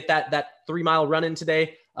sure that you get that 3-mile run in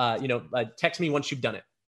today. Text me once you've done it.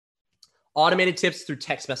 Automated tips through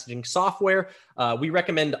text messaging software. We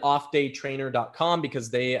recommend offdaytrainer.com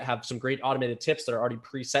because they have some great automated tips that are already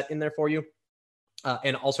preset in there for you.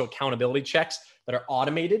 And also accountability checks that are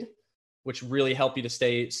automated, which really help you to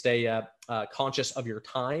stay conscious of your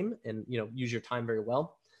time and use your time very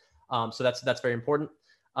well. So that's very important.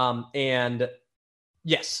 And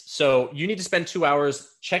yes, so you need to spend 2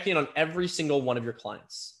 hours checking in on every single one of your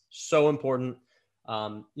clients. So important.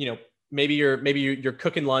 Maybe you're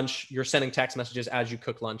cooking lunch, you're sending text messages as you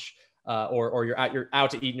cook lunch, or you're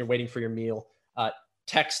out to eat and you're waiting for your meal.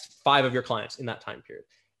 Text 5 of your clients in that time period.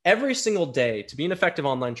 Every single day, to be an effective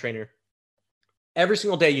online trainer, every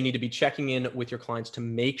single day you need to be checking in with your clients to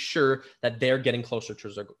make sure that they're getting closer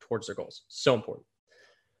towards their goals. So important.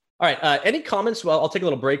 All right. Any comments? Well, I'll take a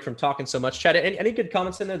little break from talking so much. Chad, any good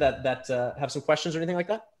comments in there that have some questions or anything like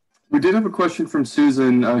that? We did have a question from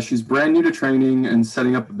Susan. She's brand new to training and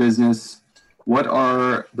setting up a business. What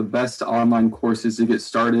are the best online courses to get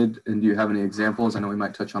started? And do you have any examples? I know we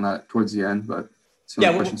might touch on that towards the end, but it's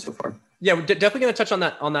a question so far. Yeah, we're definitely going to touch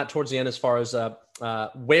on that towards the end, as far as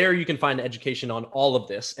where you can find education on all of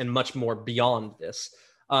this and much more beyond this.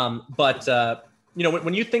 But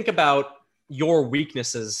when you think about your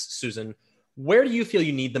weaknesses, Susan, where do you feel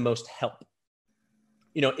you need the most help?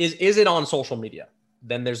 Is it on social media?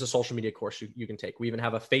 Then there's a social media course you can take. We even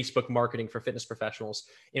have a Facebook marketing for fitness professionals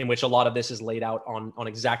in which a lot of this is laid out on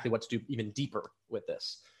exactly what to do even deeper with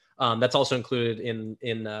this. That's also included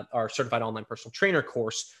in our certified online personal trainer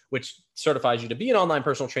course, which certifies you to be an online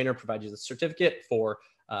personal trainer, provides you the certificate for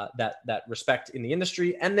that respect in the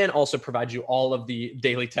industry, and then also provides you all of the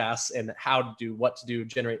daily tasks and how to do, what to do,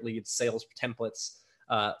 generate leads, sales templates,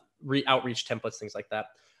 outreach templates, things like that.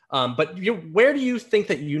 But where do you think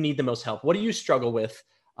that you need the most help? What do you struggle with?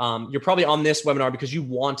 You're probably on this webinar because you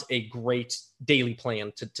want a great daily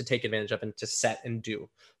plan to take advantage of and to set and do.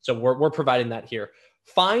 So we're providing that here.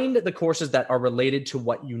 Find the courses that are related to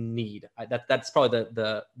what you need. That's probably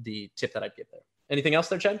the tip that I'd give there. Anything else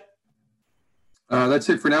there, Chad? That's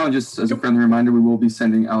it for now. And just as a friendly reminder, we will be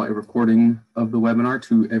sending out a recording of the webinar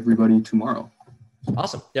to everybody tomorrow.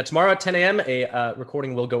 Awesome. Yeah, tomorrow at 10 a.m., a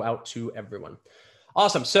recording will go out to everyone.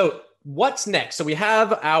 Awesome. So what's next? So we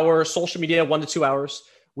have our social media 1 to 2 hours.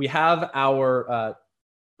 We have our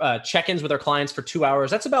check-ins with our clients for 2 hours.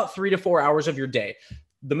 That's about 3 to 4 hours of your day.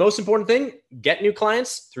 The most important thing, get new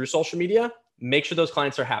clients through social media. Make sure those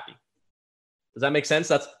clients are happy. Does that make sense?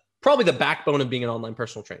 That's probably the backbone of being an online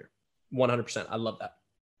personal trainer. 100%. I love that.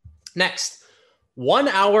 Next, 1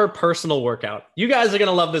 hour personal workout. You guys are going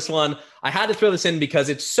to love this one. I had to throw this in because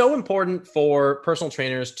it's so important for personal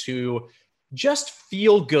trainers to just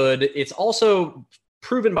feel good. It's also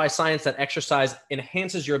proven by science that exercise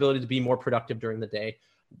enhances your ability to be more productive during the day.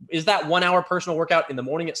 Is that 1 hour personal workout in the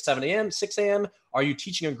morning at 7 a.m., 6 a.m.? Are you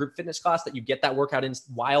teaching a group fitness class that you get that workout in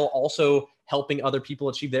while also helping other people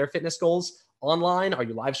achieve their fitness goals online? Are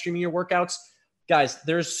you live streaming your workouts? Guys,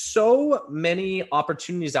 there's so many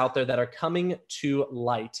opportunities out there that are coming to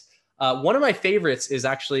light. One of my favorites is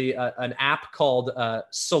actually an app called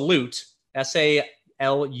Salute,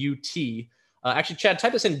 S-A-L-U-T. Actually, Chad,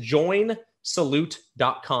 type this in,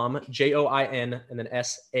 joinsalute.com, J-O-I-N, and then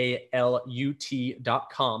S-A-L-U-T.com.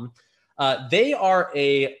 They are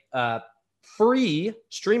a free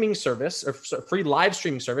streaming service, or free live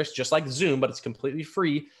streaming service, just like Zoom, but it's completely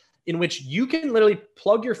free, in which you can literally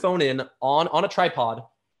plug your phone in on a tripod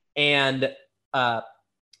and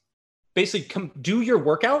basically do your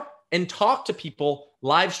workout and talk to people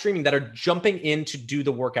live streaming that are jumping in to do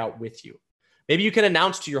the workout with you. Maybe you can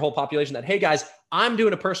announce to your whole population that, hey guys, I'm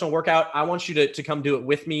doing a personal workout. I want you to come do it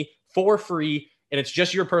with me for free. And it's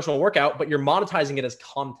just your personal workout, but you're monetizing it as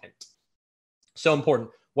content. So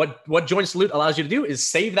important. What Join Salute allows you to do is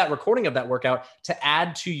save that recording of that workout to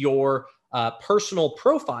add to your personal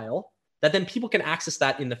profile, that then people can access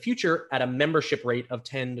that in the future at a membership rate of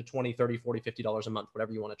 $10 to $20, $30, $40, $50 a month,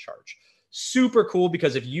 whatever you want to charge. Super cool,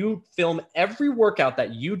 because if you film every workout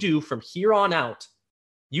that you do from here on out,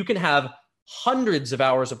 you can have hundreds of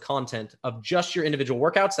hours of content of just your individual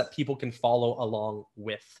workouts that people can follow along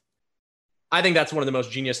with. I think that's one of the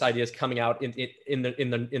most genius ideas coming out in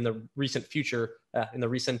the recent future,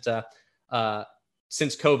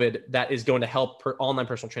 since COVID, that is going to help online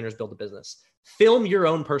personal trainers build a business. Film your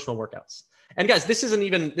own personal workouts. And guys, this doesn't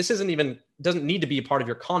need to be a part of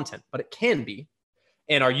your content, but it can be.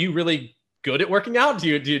 And are you really good at working out?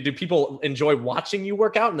 Do people enjoy watching you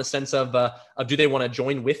work out in the sense of do they want to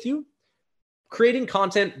join with you? Creating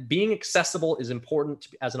content, being accessible is important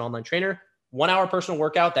as an online trainer. 1 hour personal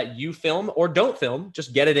workout that you film or don't film,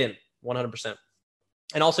 just get it in 100%.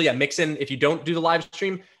 And also, mix in, if you don't do the live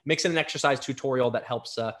stream, mix in an exercise tutorial that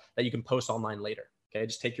helps, that you can post online later. Okay,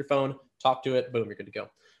 just take your phone, talk to it, boom, you're good to go.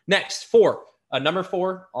 Next, number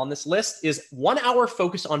 4 on this list is 1 hour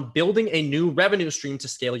focus on building a new revenue stream to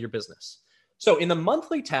scale your business. So in the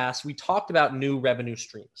monthly task, we talked about new revenue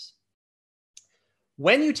streams.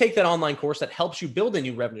 When you take that online course that helps you build a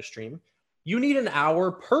new revenue stream, you need an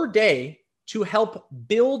hour per day to help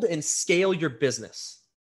build and scale your business.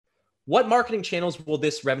 What marketing channels will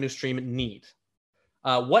this revenue stream need?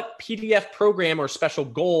 What PDF program or special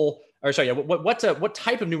goal, what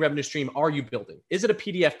type of new revenue stream are you building? Is it a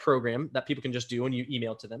PDF program that people can just do and you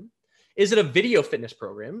email to them? Is it a video fitness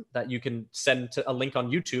program that you can send to a link on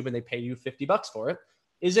YouTube and they pay you $50 for it?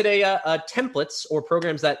 Is it a templates or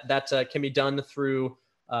programs that can be done through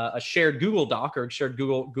a shared Google Doc or shared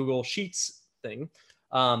Google Sheets thing?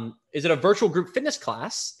 Is it a virtual group fitness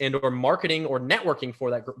class or marketing or networking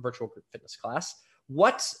for that virtual group fitness class?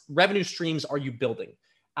 What revenue streams are you building?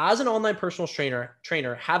 As an online personal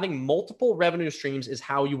trainer, having multiple revenue streams is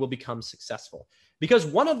how you will become successful, because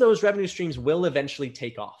one of those revenue streams will eventually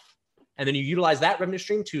take off. And then you utilize that revenue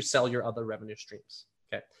stream to sell your other revenue streams.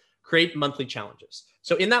 Okay. Create monthly challenges.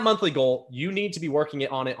 So in that monthly goal, you need to be working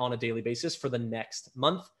on it on a daily basis for the next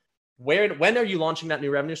month. When are you launching that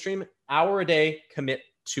new revenue stream? Hour a day, commit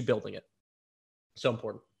to building it. So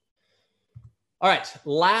important. All right,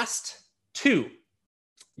 last 2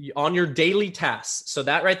 on your daily tasks. So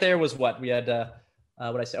that right there was what we had,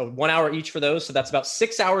 1 hour each for those. So that's about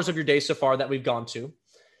 6 hours of your day so far that we've gone to.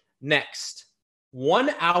 Next, 1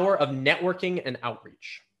 hour of networking and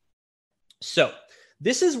outreach. So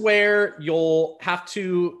this is where you'll have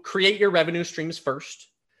to create your revenue streams first.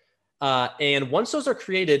 And once those are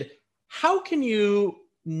created, how can you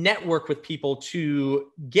network with people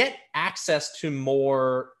to get access to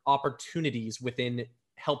more opportunities within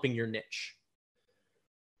helping your niche?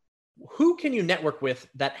 Who can you network with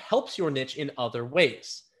that helps your niche in other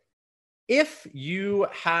ways? If you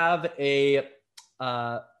have a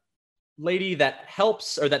lady that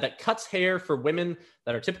helps or that cuts hair for women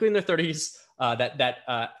that are typically in their 30s, that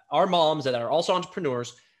are moms, that are also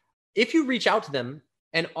entrepreneurs, if you reach out to them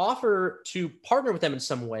and offer to partner with them in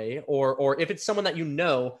some way, or if it's someone that you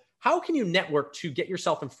know, how can you network to get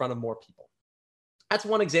yourself in front of more people? That's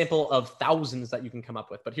one example of thousands that you can come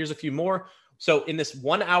up with, but here's a few more. So in this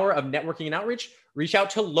 1 hour of networking and outreach, reach out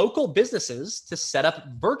to local businesses to set up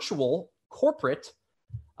virtual corporate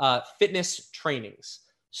fitness trainings.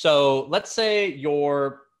 So let's say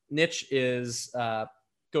your niche is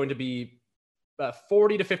going to be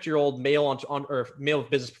 40 to 50-year-old male or male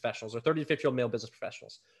business professionals, or 30 to 50-year-old male business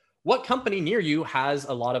professionals. What company near you has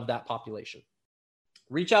a lot of that population?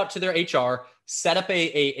 Reach out to their HR, set up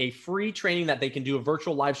a free training that they can do a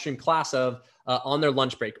virtual live stream class of on their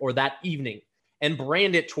lunch break or that evening, and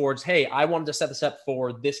brand it towards, hey, I wanted to set this up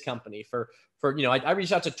for this company. I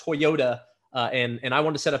reached out to Toyota and I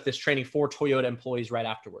wanted to set up this training for Toyota employees right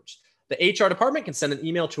afterwards. The HR department can send an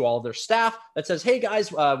email to all of their staff that says, hey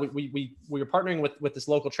guys, we are partnering with this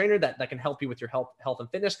local trainer that can help you with your health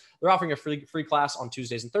and fitness. They're offering a free class on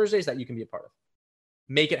Tuesdays and Thursdays that you can be a part of.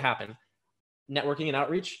 Make it happen. Networking and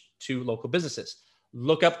outreach to local businesses.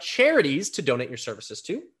 Look up charities to donate your services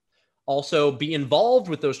to. Also, be involved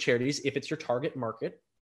with those charities if it's your target market.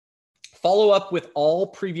 Follow up with all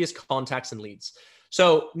previous contacts and leads.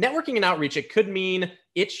 So networking and outreach, it could mean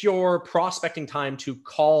it's your prospecting time to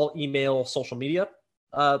call, email, social media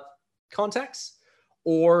contacts,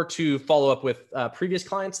 or to follow up with previous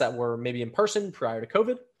clients that were maybe in person prior to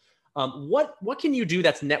COVID. What can you do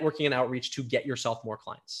that's networking and outreach to get yourself more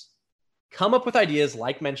clients? Come up with ideas,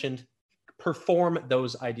 like mentioned, perform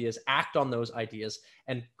those ideas, act on those ideas,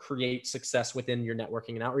 and create success within your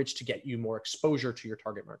networking and outreach to get you more exposure to your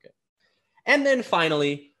target market. And then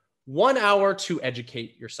finally, 1 hour to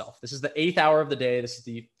educate yourself. This is the 8th hour of the day. This is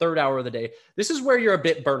the 3rd hour of the day. This is where you're a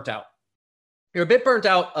bit burnt out. You're a bit burnt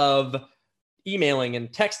out of emailing and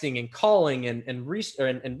texting and calling and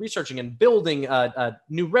researching and building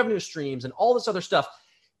new revenue streams and all this other stuff.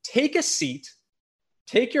 Take a seat,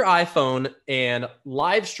 take your iPhone and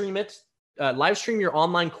live stream your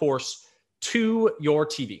online course to your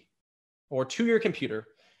TV or to your computer,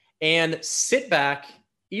 and sit back,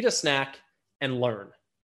 eat a snack, and learn.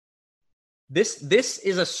 This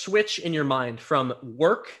is a switch in your mind from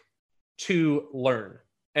work to learn.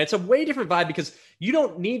 And it's a way different vibe because you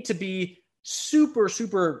don't need to be super,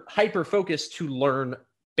 super hyper focused to learn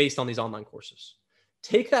based on these online courses.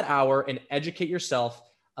 Take that hour and educate yourself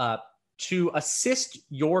to assist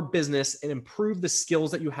your business and improve the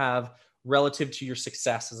skills that you have relative to your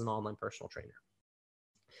success as an online personal trainer.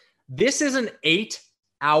 This is an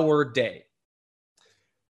 8-hour day.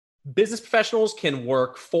 Business professionals can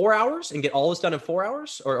work 4 hours and get all this done in 4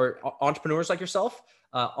 hours, or entrepreneurs like yourself,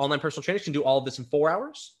 online personal trainers can do all of this in 4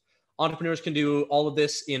 hours. Entrepreneurs can do all of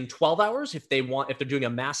this in 12 hours if they're doing a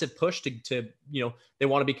massive push to they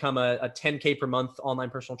want to become a 10K per month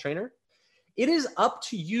online personal trainer. It is up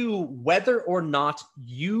to you whether or not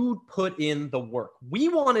you put in the work. We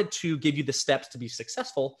wanted to give you the steps to be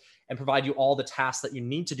successful and provide you all the tasks that you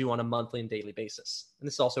need to do on a monthly and daily basis. And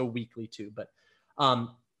this is also weekly too. But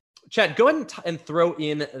Chad, go ahead and throw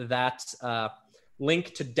in that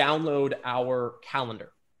link to download our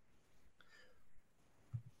calendar.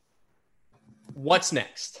 What's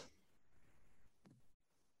next?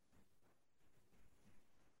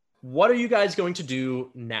 What are you guys going to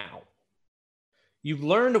do now? You've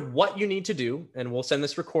learned what you need to do, and we'll send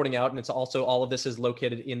this recording out. And it's also, all of this is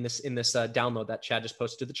located in this download that Chad just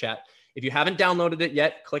posted to the chat. If you haven't downloaded it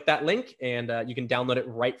yet, click that link, and you can download it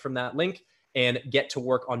right from that link and get to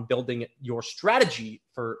work on building your strategy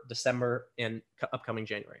for December and upcoming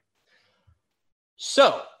January.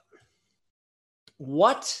 So,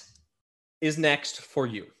 what is next for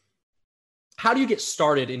you? How do you get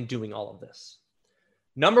started in doing all of this?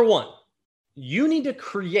 Number one, you need to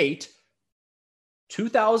create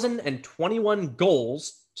 2021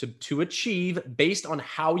 goals to achieve based on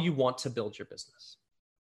how you want to build your business.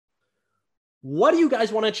 What do you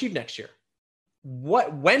guys want to achieve next year?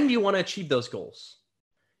 When do you want to achieve those goals?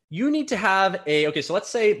 You need to have so let's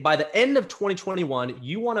say by the end of 2021,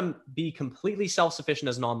 you want to be completely self-sufficient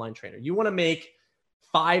as an online trainer. You want to make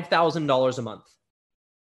 $5,000 a month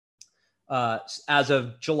as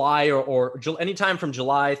of July or anytime from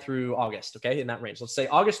July through August, okay, in that range. Let's say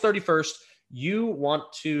August 31st, you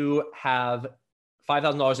want to have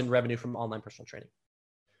 $5,000 in revenue from online personal training.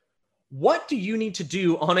 What do you need to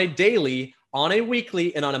do on a daily, on a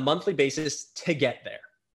weekly, and on a monthly basis to get there?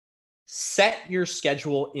 Set your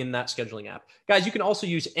schedule in that scheduling app. Guys, you can also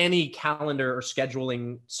use any calendar or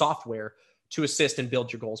scheduling software to assist and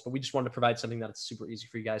build your goals, but we just wanted to provide something that's super easy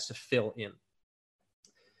for you guys to fill in.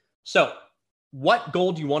 So, what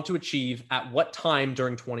goal do you want to achieve at what time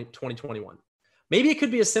during 2021? Maybe it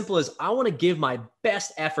could be as simple as, I want to give my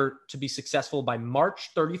best effort to be successful by March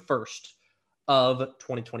 31st of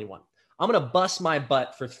 2021. I'm going to bust my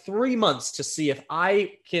butt for 3 months to see if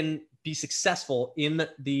I can be successful in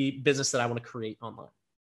the business that I want to create online.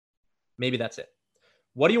 Maybe that's it.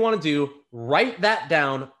 What do you want to do? Write that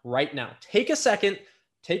down right now. Take a second,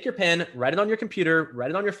 take your pen, write it on your computer, write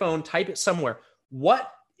it on your phone, type it somewhere.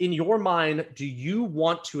 What in your mind do you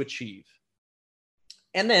want to achieve?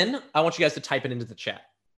 And then I want you guys to type it into the chat,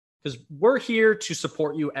 because we're here to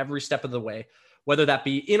support you every step of the way, whether that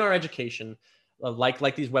be in our education,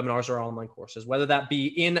 like these webinars or online courses, whether that be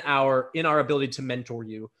in our ability to mentor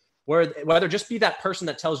you, whether just be that person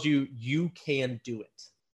that tells you you can do it.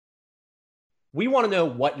 We want to know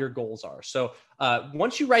what your goals are. So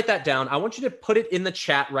once you write that down, I want you to put it in the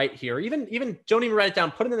chat right here. Even don't even write it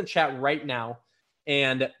down. Put it in the chat right now.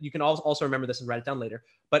 And you can also remember this and write it down later.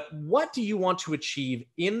 But what do you want to achieve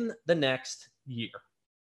in the next year,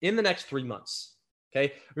 in the next 3 months?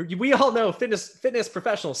 Okay. We all know fitness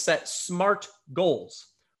professionals set SMART goals.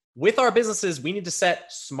 With our businesses, we need to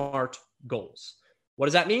set SMART goals. What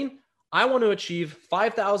does that mean? I want to achieve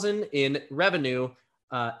 5,000 in revenue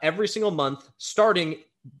every single month, starting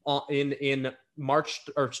in March,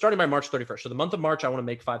 or starting by March 31st. So the month of March, I want to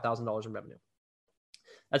make $5,000 in revenue.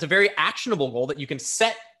 That's a very actionable goal that you can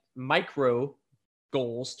set micro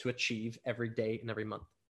goals to achieve every day and every month.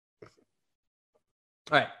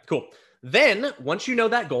 All right, cool. Then once you know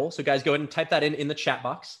that goal, so guys, go ahead and type that in the chat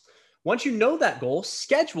box. Once you know that goal,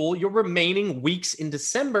 schedule your remaining weeks in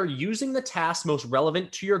December using the tasks most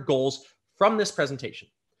relevant to your goals from this presentation.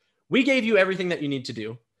 We gave you everything that you need to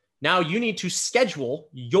do. Now you need to schedule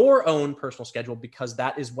your own personal schedule, because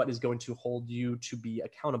that is what is going to hold you to be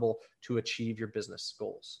accountable to achieve your business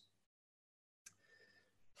goals.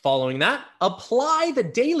 Following that, apply the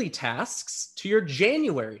daily tasks to your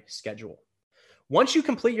January schedule. Once you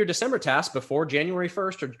complete your December tasks before January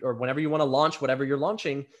 1st or whenever you want to launch whatever you're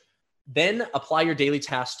launching, then apply your daily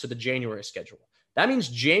tasks to the January schedule. That means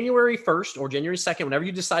January 1st or January 2nd, whenever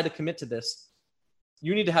you decide to commit to this,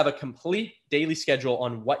 you need to have a complete daily schedule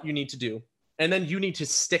on what you need to do. And then you need to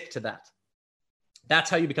stick to that. That's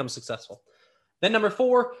how you become successful. Then number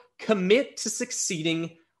 4, commit to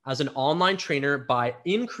succeeding as an online trainer by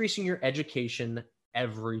increasing your education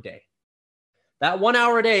every day. That 1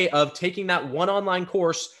 hour a day of taking that one online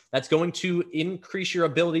course that's going to increase your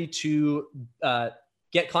ability to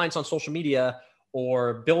get clients on social media,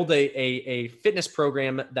 or build a fitness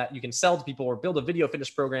program that you can sell to people, or build a video fitness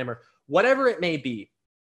program, or whatever it may be.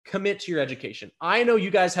 Commit to your education. I know you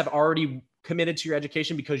guys have already committed to your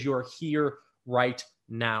education because you are here right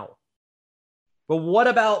now. But what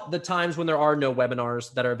about the times when there are no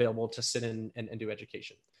webinars that are available to sit in and do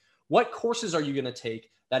education? What courses are you going to take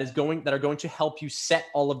that are going to help you set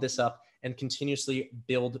all of this up and continuously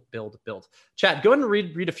build? Chad, go ahead and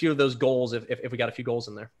read a few of those goals if we got a few goals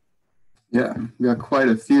in there. Yeah, we got quite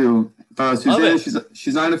a few. Susanna,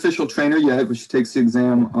 she's not an official trainer yet, but she takes the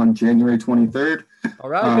exam on January 23rd. All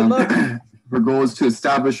right, good luck. Her goal is to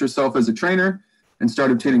establish herself as a trainer and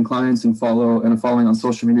start obtaining clients and a following on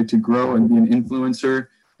social media to grow and be an influencer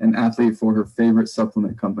and athlete for her favorite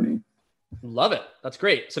supplement company. Love it. That's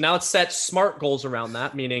great. So now let's set SMART goals around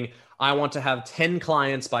that, meaning I want to have 10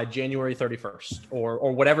 clients by January 31st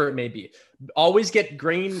or whatever it may be. Always get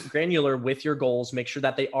granular with your goals. Make sure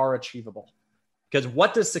that they are achievable. Because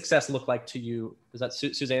what does success look like to you? Is that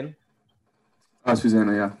Suzanne?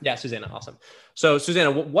 Susanna, yeah. Yeah, Susanna. Awesome. So Susanna,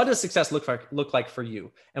 what does success look like for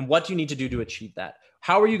you? And what do you need to do to achieve that?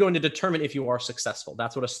 How are you going to determine if you are successful?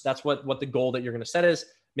 That's what the goal that you're going to set is.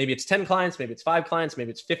 Maybe it's 10 clients, maybe it's 5 clients, maybe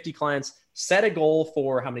it's 50 clients. Set a goal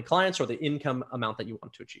for how many clients or the income amount that you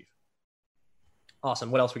want to achieve.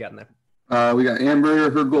 Awesome. What else we got in there? We got Amber.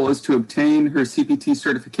 Her goal is to obtain her CPT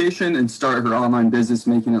certification and start her online business,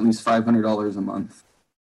 making at least $500 a month.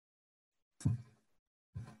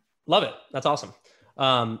 Love it. That's awesome.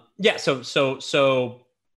 Yeah. So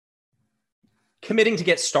committing to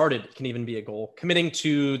get started can even be a goal. Committing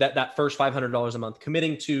to that first $500 a month.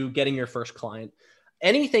 Committing to getting your first client.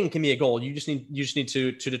 Anything can be a goal. You just need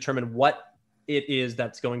to determine what it is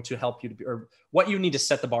that's going to help you to be, or what you need to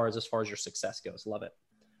set the bar as far as your success goes. Love it.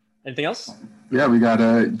 Anything else? Yeah, we got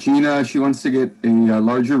Gina. She wants to get a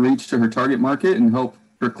larger reach to her target market and help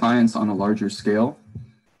her clients on a larger scale.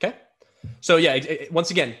 Okay. So yeah, once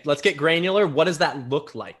again, let's get granular. What does that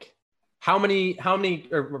look like? How many,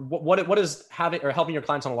 or what does having or helping your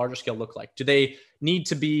clients on a larger scale look like? Do they need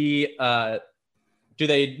to be, do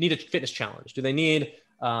they need a fitness challenge? Do they need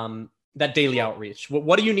that daily outreach?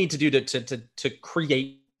 What do you need to do to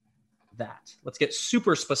create that? Let's get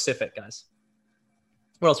super specific, guys.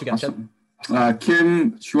 What else we got, awesome.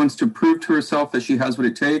 Kim, she wants to prove to herself that she has what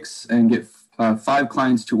it takes and get 5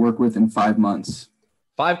 clients to work with in 5 months.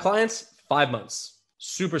 5 clients, 5 months.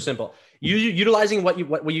 Super simple. Utilizing what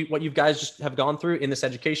you guys just have gone through in this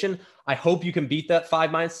education. I hope you can beat that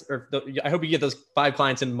 5 months, I hope you get those 5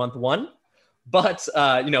 clients in month 1. But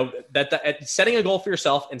that setting a goal for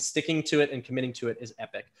yourself and sticking to it and committing to it is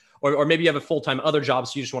epic. Or maybe you have a full-time other job,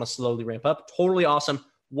 so you just want to slowly ramp up. Totally awesome.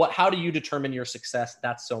 How do you determine your success?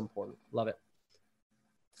 That's so important. Love it.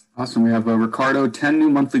 Awesome. We have Ricardo, 10 new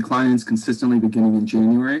monthly clients consistently beginning in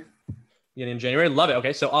January. Beginning in January. Love it.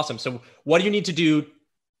 Okay. So awesome. So what do you need to do?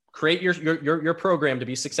 Create your program to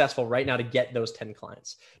be successful right now to get those 10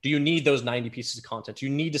 clients. Do you need those 90 pieces of content? Do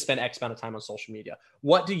you need to spend X amount of time on social media?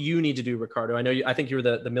 What do you need to do, Ricardo? I think you're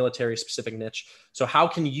the military specific niche. So how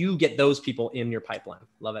can you get those people in your pipeline?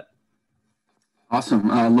 Love it. Awesome.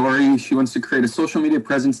 Lori, she wants to create a social media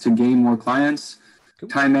presence to gain more clients, cool.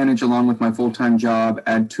 Time manage along with my full-time job,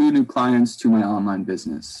 add 2 new clients to my online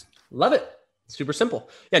business. Love it. Super simple.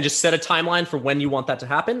 Yeah. Just set a timeline for when you want that to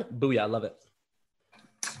happen. Booyah. Love it.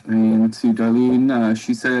 And let's see, Darlene,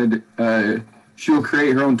 she said she will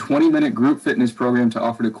create her own 20-minute group fitness program to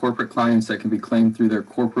offer to corporate clients that can be claimed through their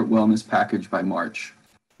corporate wellness package by March.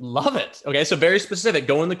 Love it. Okay, so very specific,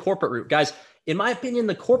 go in the corporate route. Guys, in my opinion,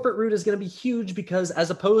 the corporate route is going to be huge because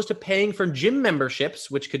as opposed to paying for gym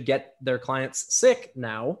memberships, which could get their clients sick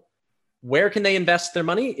now, where can they invest their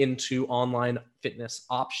money? Into online fitness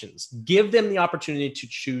options. Give them the opportunity to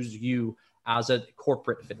choose you as a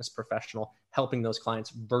corporate fitness professional, helping those clients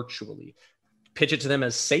virtually. Pitch it to them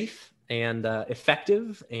as safe and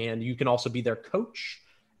effective, and you can also be their coach,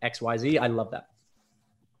 XYZ. I love that.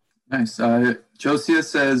 Nice. Josia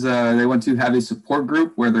says they want to have a support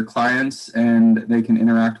group where their clients and they can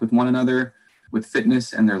interact with one another with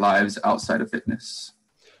fitness and their lives outside of fitness.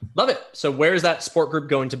 Love it. So where is that support group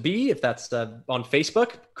going to be? If that's on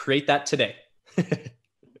Facebook, create that today.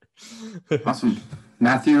 Awesome.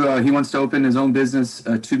 Matthew, he wants to open his own business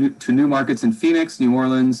to new markets in Phoenix, New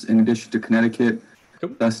Orleans, in addition to Connecticut,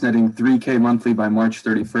 cool. Thus netting $3,000 monthly by March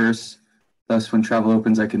 31st. Thus, when travel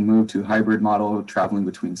opens, I can move to hybrid model traveling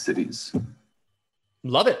between cities.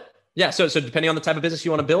 Love it. Yeah. So depending on the type of business you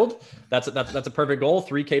want to build, that's a perfect goal.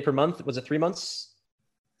 $3,000 per month. Was it 3 months?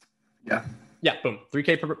 Yeah. Yeah. Boom.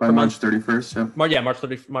 $3,000 per March month. 31st. Yeah. March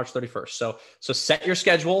 31st. So set your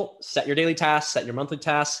schedule, set your daily tasks, set your monthly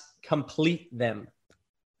tasks, complete them.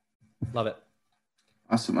 Love it.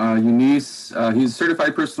 Awesome. Eunice, he's a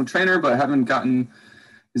certified personal trainer, but haven't gotten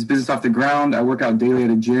his business off the ground. I work out daily at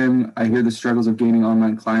a gym. I hear the struggles of gaining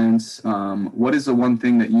online clients. What is the one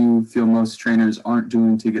thing that you feel most trainers aren't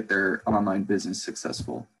doing to get their online business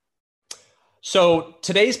successful? So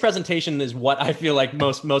today's presentation is what I feel like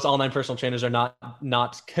most online personal trainers are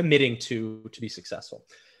not committing to be successful.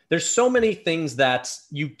 There's so many things that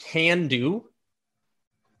you can do,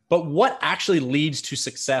 but what actually leads to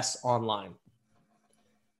success online?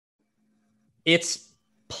 It's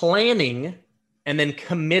planning and then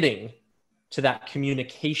committing to that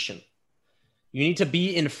communication. You need to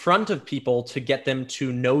be in front of people to get them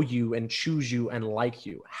to know you and choose you and like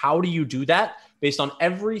you. How do you do that? Based on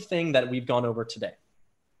everything that we've gone over today.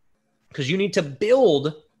 Because you need to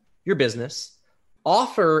build your business,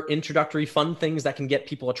 offer introductory fun things that can get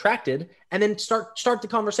people attracted, and then start the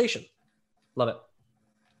conversation. Love it.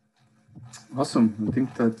 Awesome. I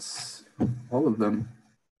think that's all of them.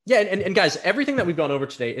 Yeah. And guys, everything that we've gone over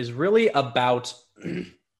today is really about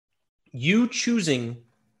you choosing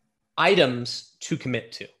items to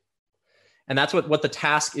commit to. And that's what the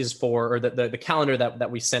task is for, or the calendar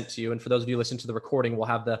that we sent to you. And for those of you listening to the recording, we'll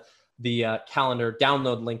have the calendar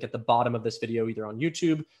download link at the bottom of this video, either on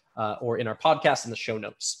YouTube or in our podcast in the show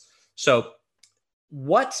notes. So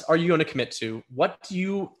what are you going to commit to? What do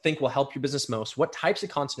you think will help your business most? What types of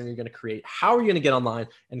content are you going to create? How are you going to get online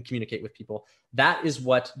and communicate with people? That is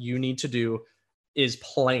what you need to do, is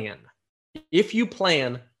plan. If you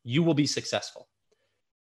plan, you will be successful,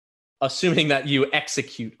 assuming that you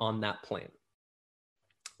execute on that plan.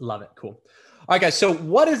 Love it. Cool. All right, guys. So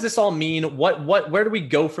what does this all mean? Where do we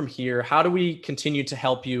go from here? How do we continue to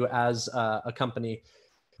help you as a company?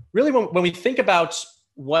 Really, when we think about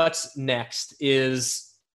what's next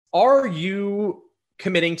is, are you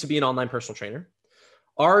committing to be an online personal trainer?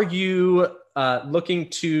 Are you looking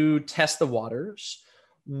to test the waters?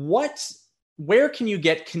 Where can you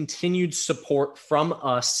get continued support from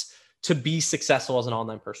us to be successful as an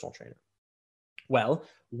online personal trainer? Well,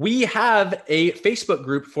 we have a Facebook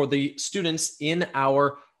group for the students in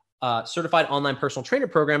our certified online personal trainer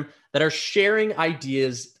program that are sharing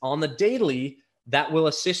ideas on the daily that will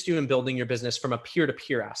assist you in building your business from a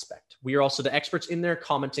peer-to-peer aspect. We are also the experts in there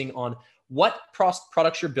commenting on what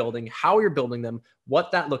products you're building, how you're building them,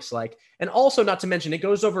 what that looks like. And also, not to mention, it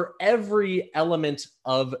goes over every element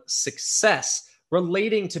of success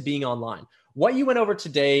relating to being online. What you went over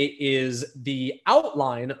today is the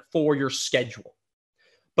outline for your schedule.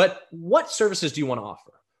 But what services do you want to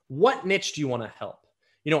offer? What niche do you want to help?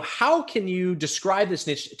 How can you describe this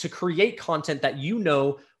niche to create content that you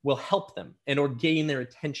know will help them and or gain their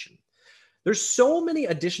attention? There's so many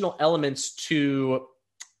additional elements to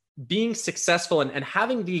being successful and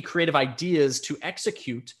having the creative ideas to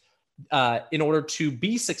execute in order to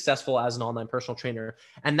be successful as an online personal trainer.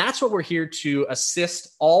 And that's what we're here to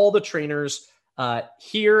assist all the trainers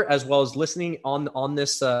here, as well as listening on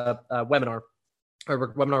this webinar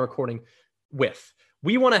or webinar recording with.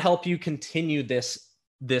 We want to help you continue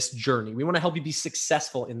this journey. We want to help you be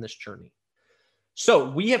successful in this journey. So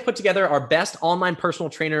we have put together our best online personal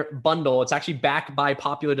trainer bundle. It's actually backed by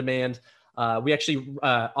popular demand. We actually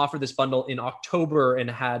offered this bundle in October and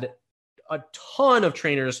had a ton of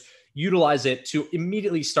trainers utilize it to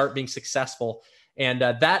immediately start being successful. And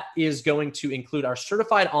that is going to include our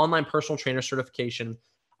certified online personal trainer certification,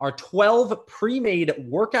 our 12 pre-made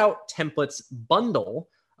workout templates bundle,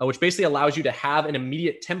 which basically allows you to have an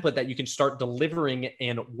immediate template that you can start delivering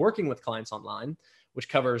and working with clients online, which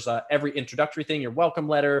covers every introductory thing, your welcome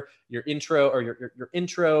letter, your intro, or your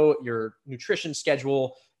intro, your nutrition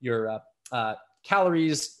schedule, your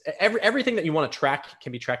calories, everything that you want to track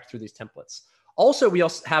can be tracked through these templates. Also, we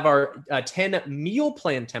also have our 10 meal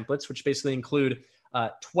plan templates, which basically include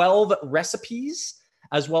 12 recipes,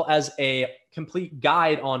 as well as a complete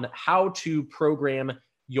guide on how to program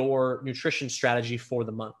your nutrition strategy for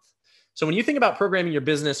the month. So when you think about programming your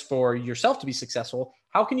business for yourself to be successful,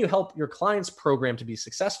 how can you help your clients program to be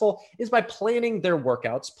successful is by planning their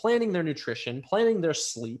workouts, planning their nutrition, planning their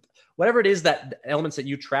sleep, whatever it is that elements that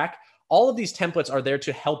you track. All of these templates are there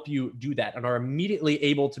to help you do that and are immediately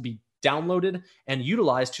able to be downloaded and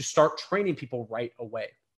utilized to start training people right away.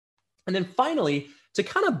 And then finally, to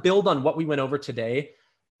kind of build on what we went over today,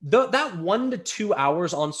 that 1 to 2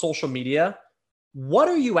 hours on social media, what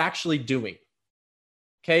are you actually doing?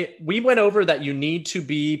 Okay, we went over that you need to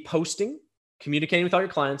be posting, communicating with all your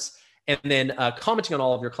clients, and then commenting on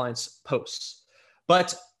all of your clients' posts.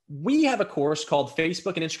 But we have a course called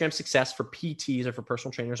Facebook and Instagram Success for PTs, or for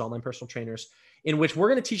personal trainers, online personal trainers, in which we're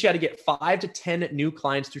going to teach you how to get 5 to 10 new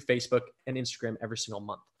clients through Facebook and Instagram every single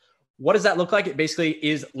month. What does that look like? It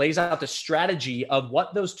basically lays out the strategy of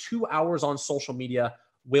what those 2 hours on social media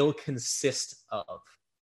will consist of.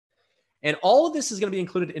 And all of this is going to be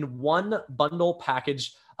included in one bundle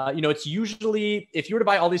package. It's usually, if you were to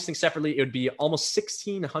buy all these things separately, it would be almost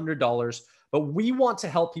 $1,600. But we want to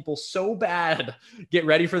help people so bad get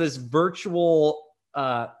ready for this virtual,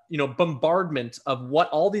 bombardment of what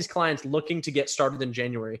all these clients looking to get started in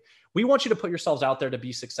January. We want you to put yourselves out there to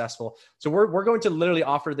be successful. So we're going to literally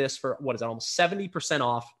offer this for, almost 70%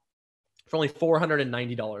 off for only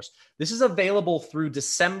 $490. This is available through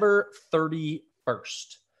December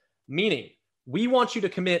 31st. Meaning, we want you to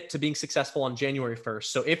commit to being successful on January 1st.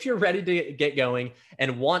 So if you're ready to get going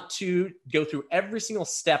and want to go through every single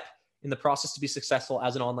step in the process to be successful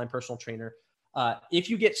as an online personal trainer, if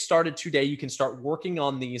you get started today, you can start working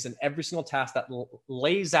on these and every single task that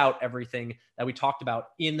lays out everything that we talked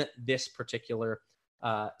about in this particular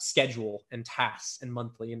schedule and tasks and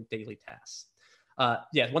monthly and daily tasks.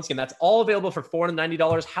 Once again, that's all available for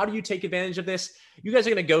 $490. How do you take advantage of this? You guys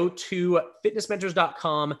are going to go to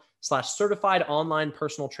fitnessmentors.com/certified online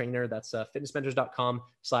personal trainer. That's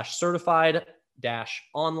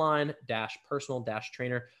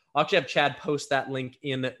fitnessmentors.com/certified-online-personal-trainer. I'll actually have Chad post that link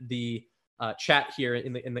in the chat here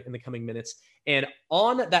in the coming minutes. And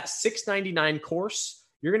on that $699 course,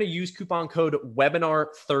 you're going to use coupon code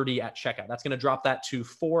webinar30 at checkout. That's going to drop that to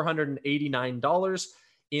 $489.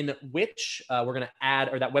 In which we're going to add,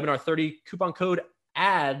 or that webinar 30 coupon code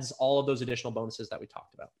adds all of those additional bonuses that we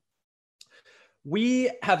talked about. We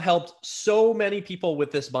have helped so many people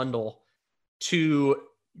with this bundle to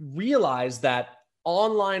realize that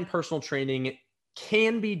online personal training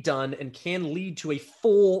can be done and can lead to a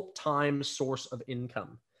full-time source of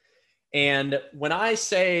income. And when I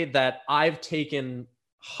say that I've taken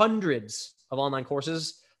hundreds of online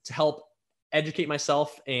courses to help educate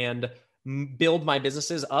myself and build my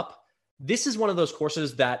businesses up, this is one of those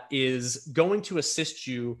courses that is going to assist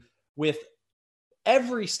you with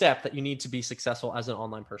every step that you need to be successful as an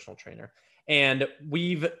online personal trainer. And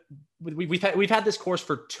we've had this course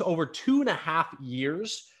for over 2.5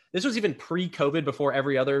 years. This was even pre-COVID, before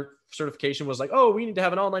every other certification was like, oh, we need to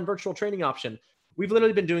have an online virtual training option. We've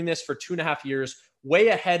literally been doing this for 2.5 years, way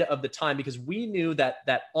ahead of the time, because we knew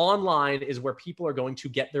that online is where people are going to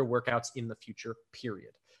get their workouts in the future,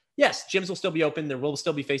 period. Yes, gyms will still be open. There will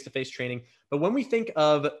still be face-to-face training. But when we think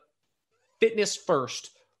of fitness first,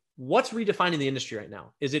 what's redefining the industry right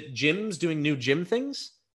now? Is it gyms doing new gym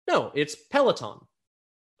things? No, it's Peloton.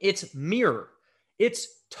 It's Mirror.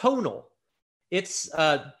 It's Tonal. It's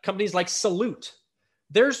companies like Salute.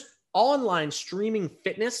 There's online streaming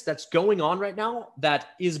fitness that's going on right now that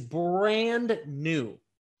is brand new.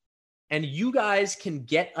 And you guys can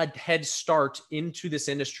get a head start into this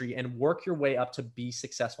industry and work your way up to be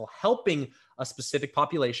successful, helping a specific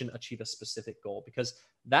population achieve a specific goal. Because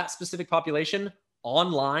that specific population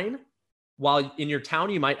online, while in your town,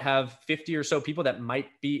 you might have 50 or so people that might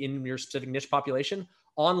be in your specific niche population.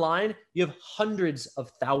 Online, you have hundreds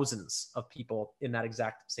of thousands of people in that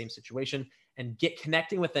exact same situation, and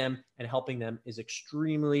connecting with them and helping them is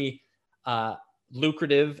extremely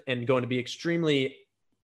lucrative and going to be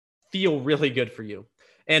feel really good for you.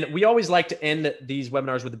 And we always like to end these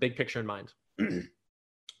webinars with the big picture in mind.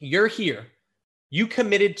 You're here. You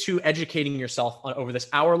committed to educating yourself over this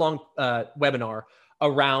hour-long webinar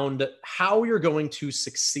around how you're going to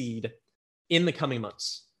succeed in the coming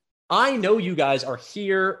months. I know you guys are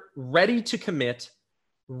here, ready to commit,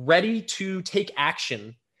 ready to take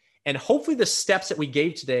action. And hopefully the steps that we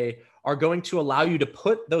gave today are going to allow you to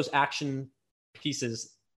put those action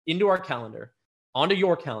pieces into our calendar, onto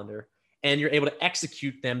your calendar, and you're able to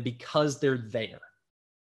execute them because they're there.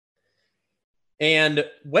 And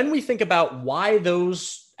when we think about why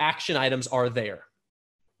those action items are there,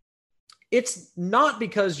 it's not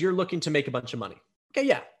because you're looking to make a bunch of money. Okay,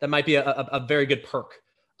 yeah, that might be a very good perk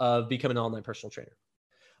of becoming an online personal trainer.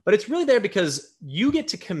 But it's really there because you get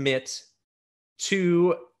to commit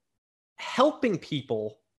to helping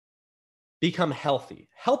people become healthy,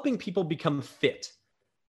 helping people become fit,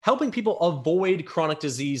 helping people avoid chronic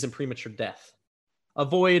disease and premature death,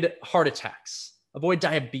 avoid heart attacks, avoid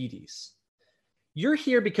diabetes. You're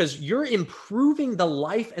here because you're improving the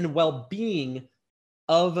life and well-being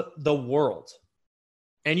of the world.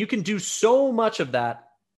 And you can do so much of that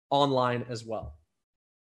online as well.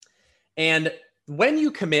 And when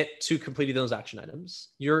you commit to completing those action items,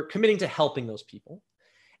 you're committing to helping those people.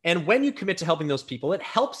 And when you commit to helping those people, it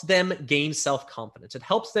helps them gain self-confidence. It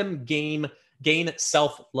helps them gain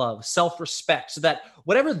self-love, self-respect, so that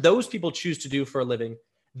whatever those people choose to do for a living,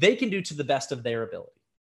 they can do to the best of their ability.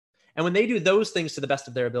 And when they do those things to the best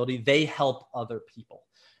of their ability, they help other people.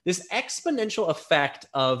 This exponential effect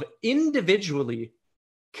of individually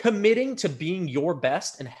committing to being your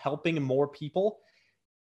best and helping more people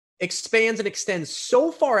expands and extends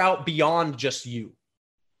so far out beyond just you.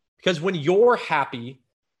 Because when you're happy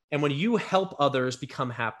and when you help others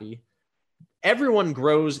become happy, everyone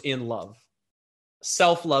grows in love,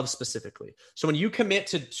 self-love specifically. So when you commit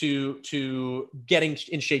to getting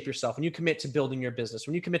in shape yourself, when you commit to building your business,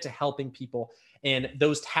 when you commit to helping people and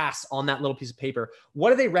those tasks on that little piece of paper,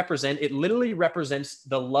 what do they represent? It literally represents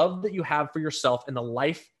the love that you have for yourself and the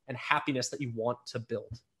life and happiness that you want to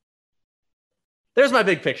build. There's my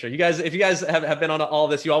big picture. You guys, if you guys have been on all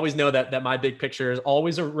this, you always know that my big picture is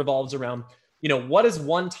always revolves around, what does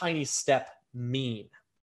one tiny step mean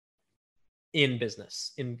in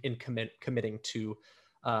business, in committing to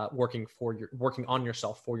working on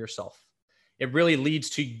yourself for yourself. It really leads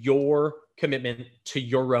to your commitment to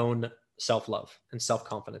your own self-love and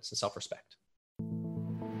self-confidence and self-respect.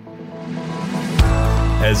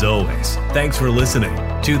 As always, thanks for listening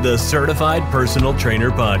to the Certified Personal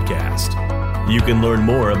Trainer Podcast. You can learn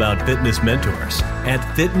more about Fitness Mentors at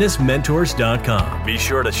fitnessmentors.com. Be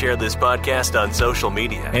sure to share this podcast on social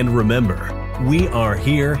media. And remember, we are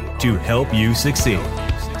here to help you succeed.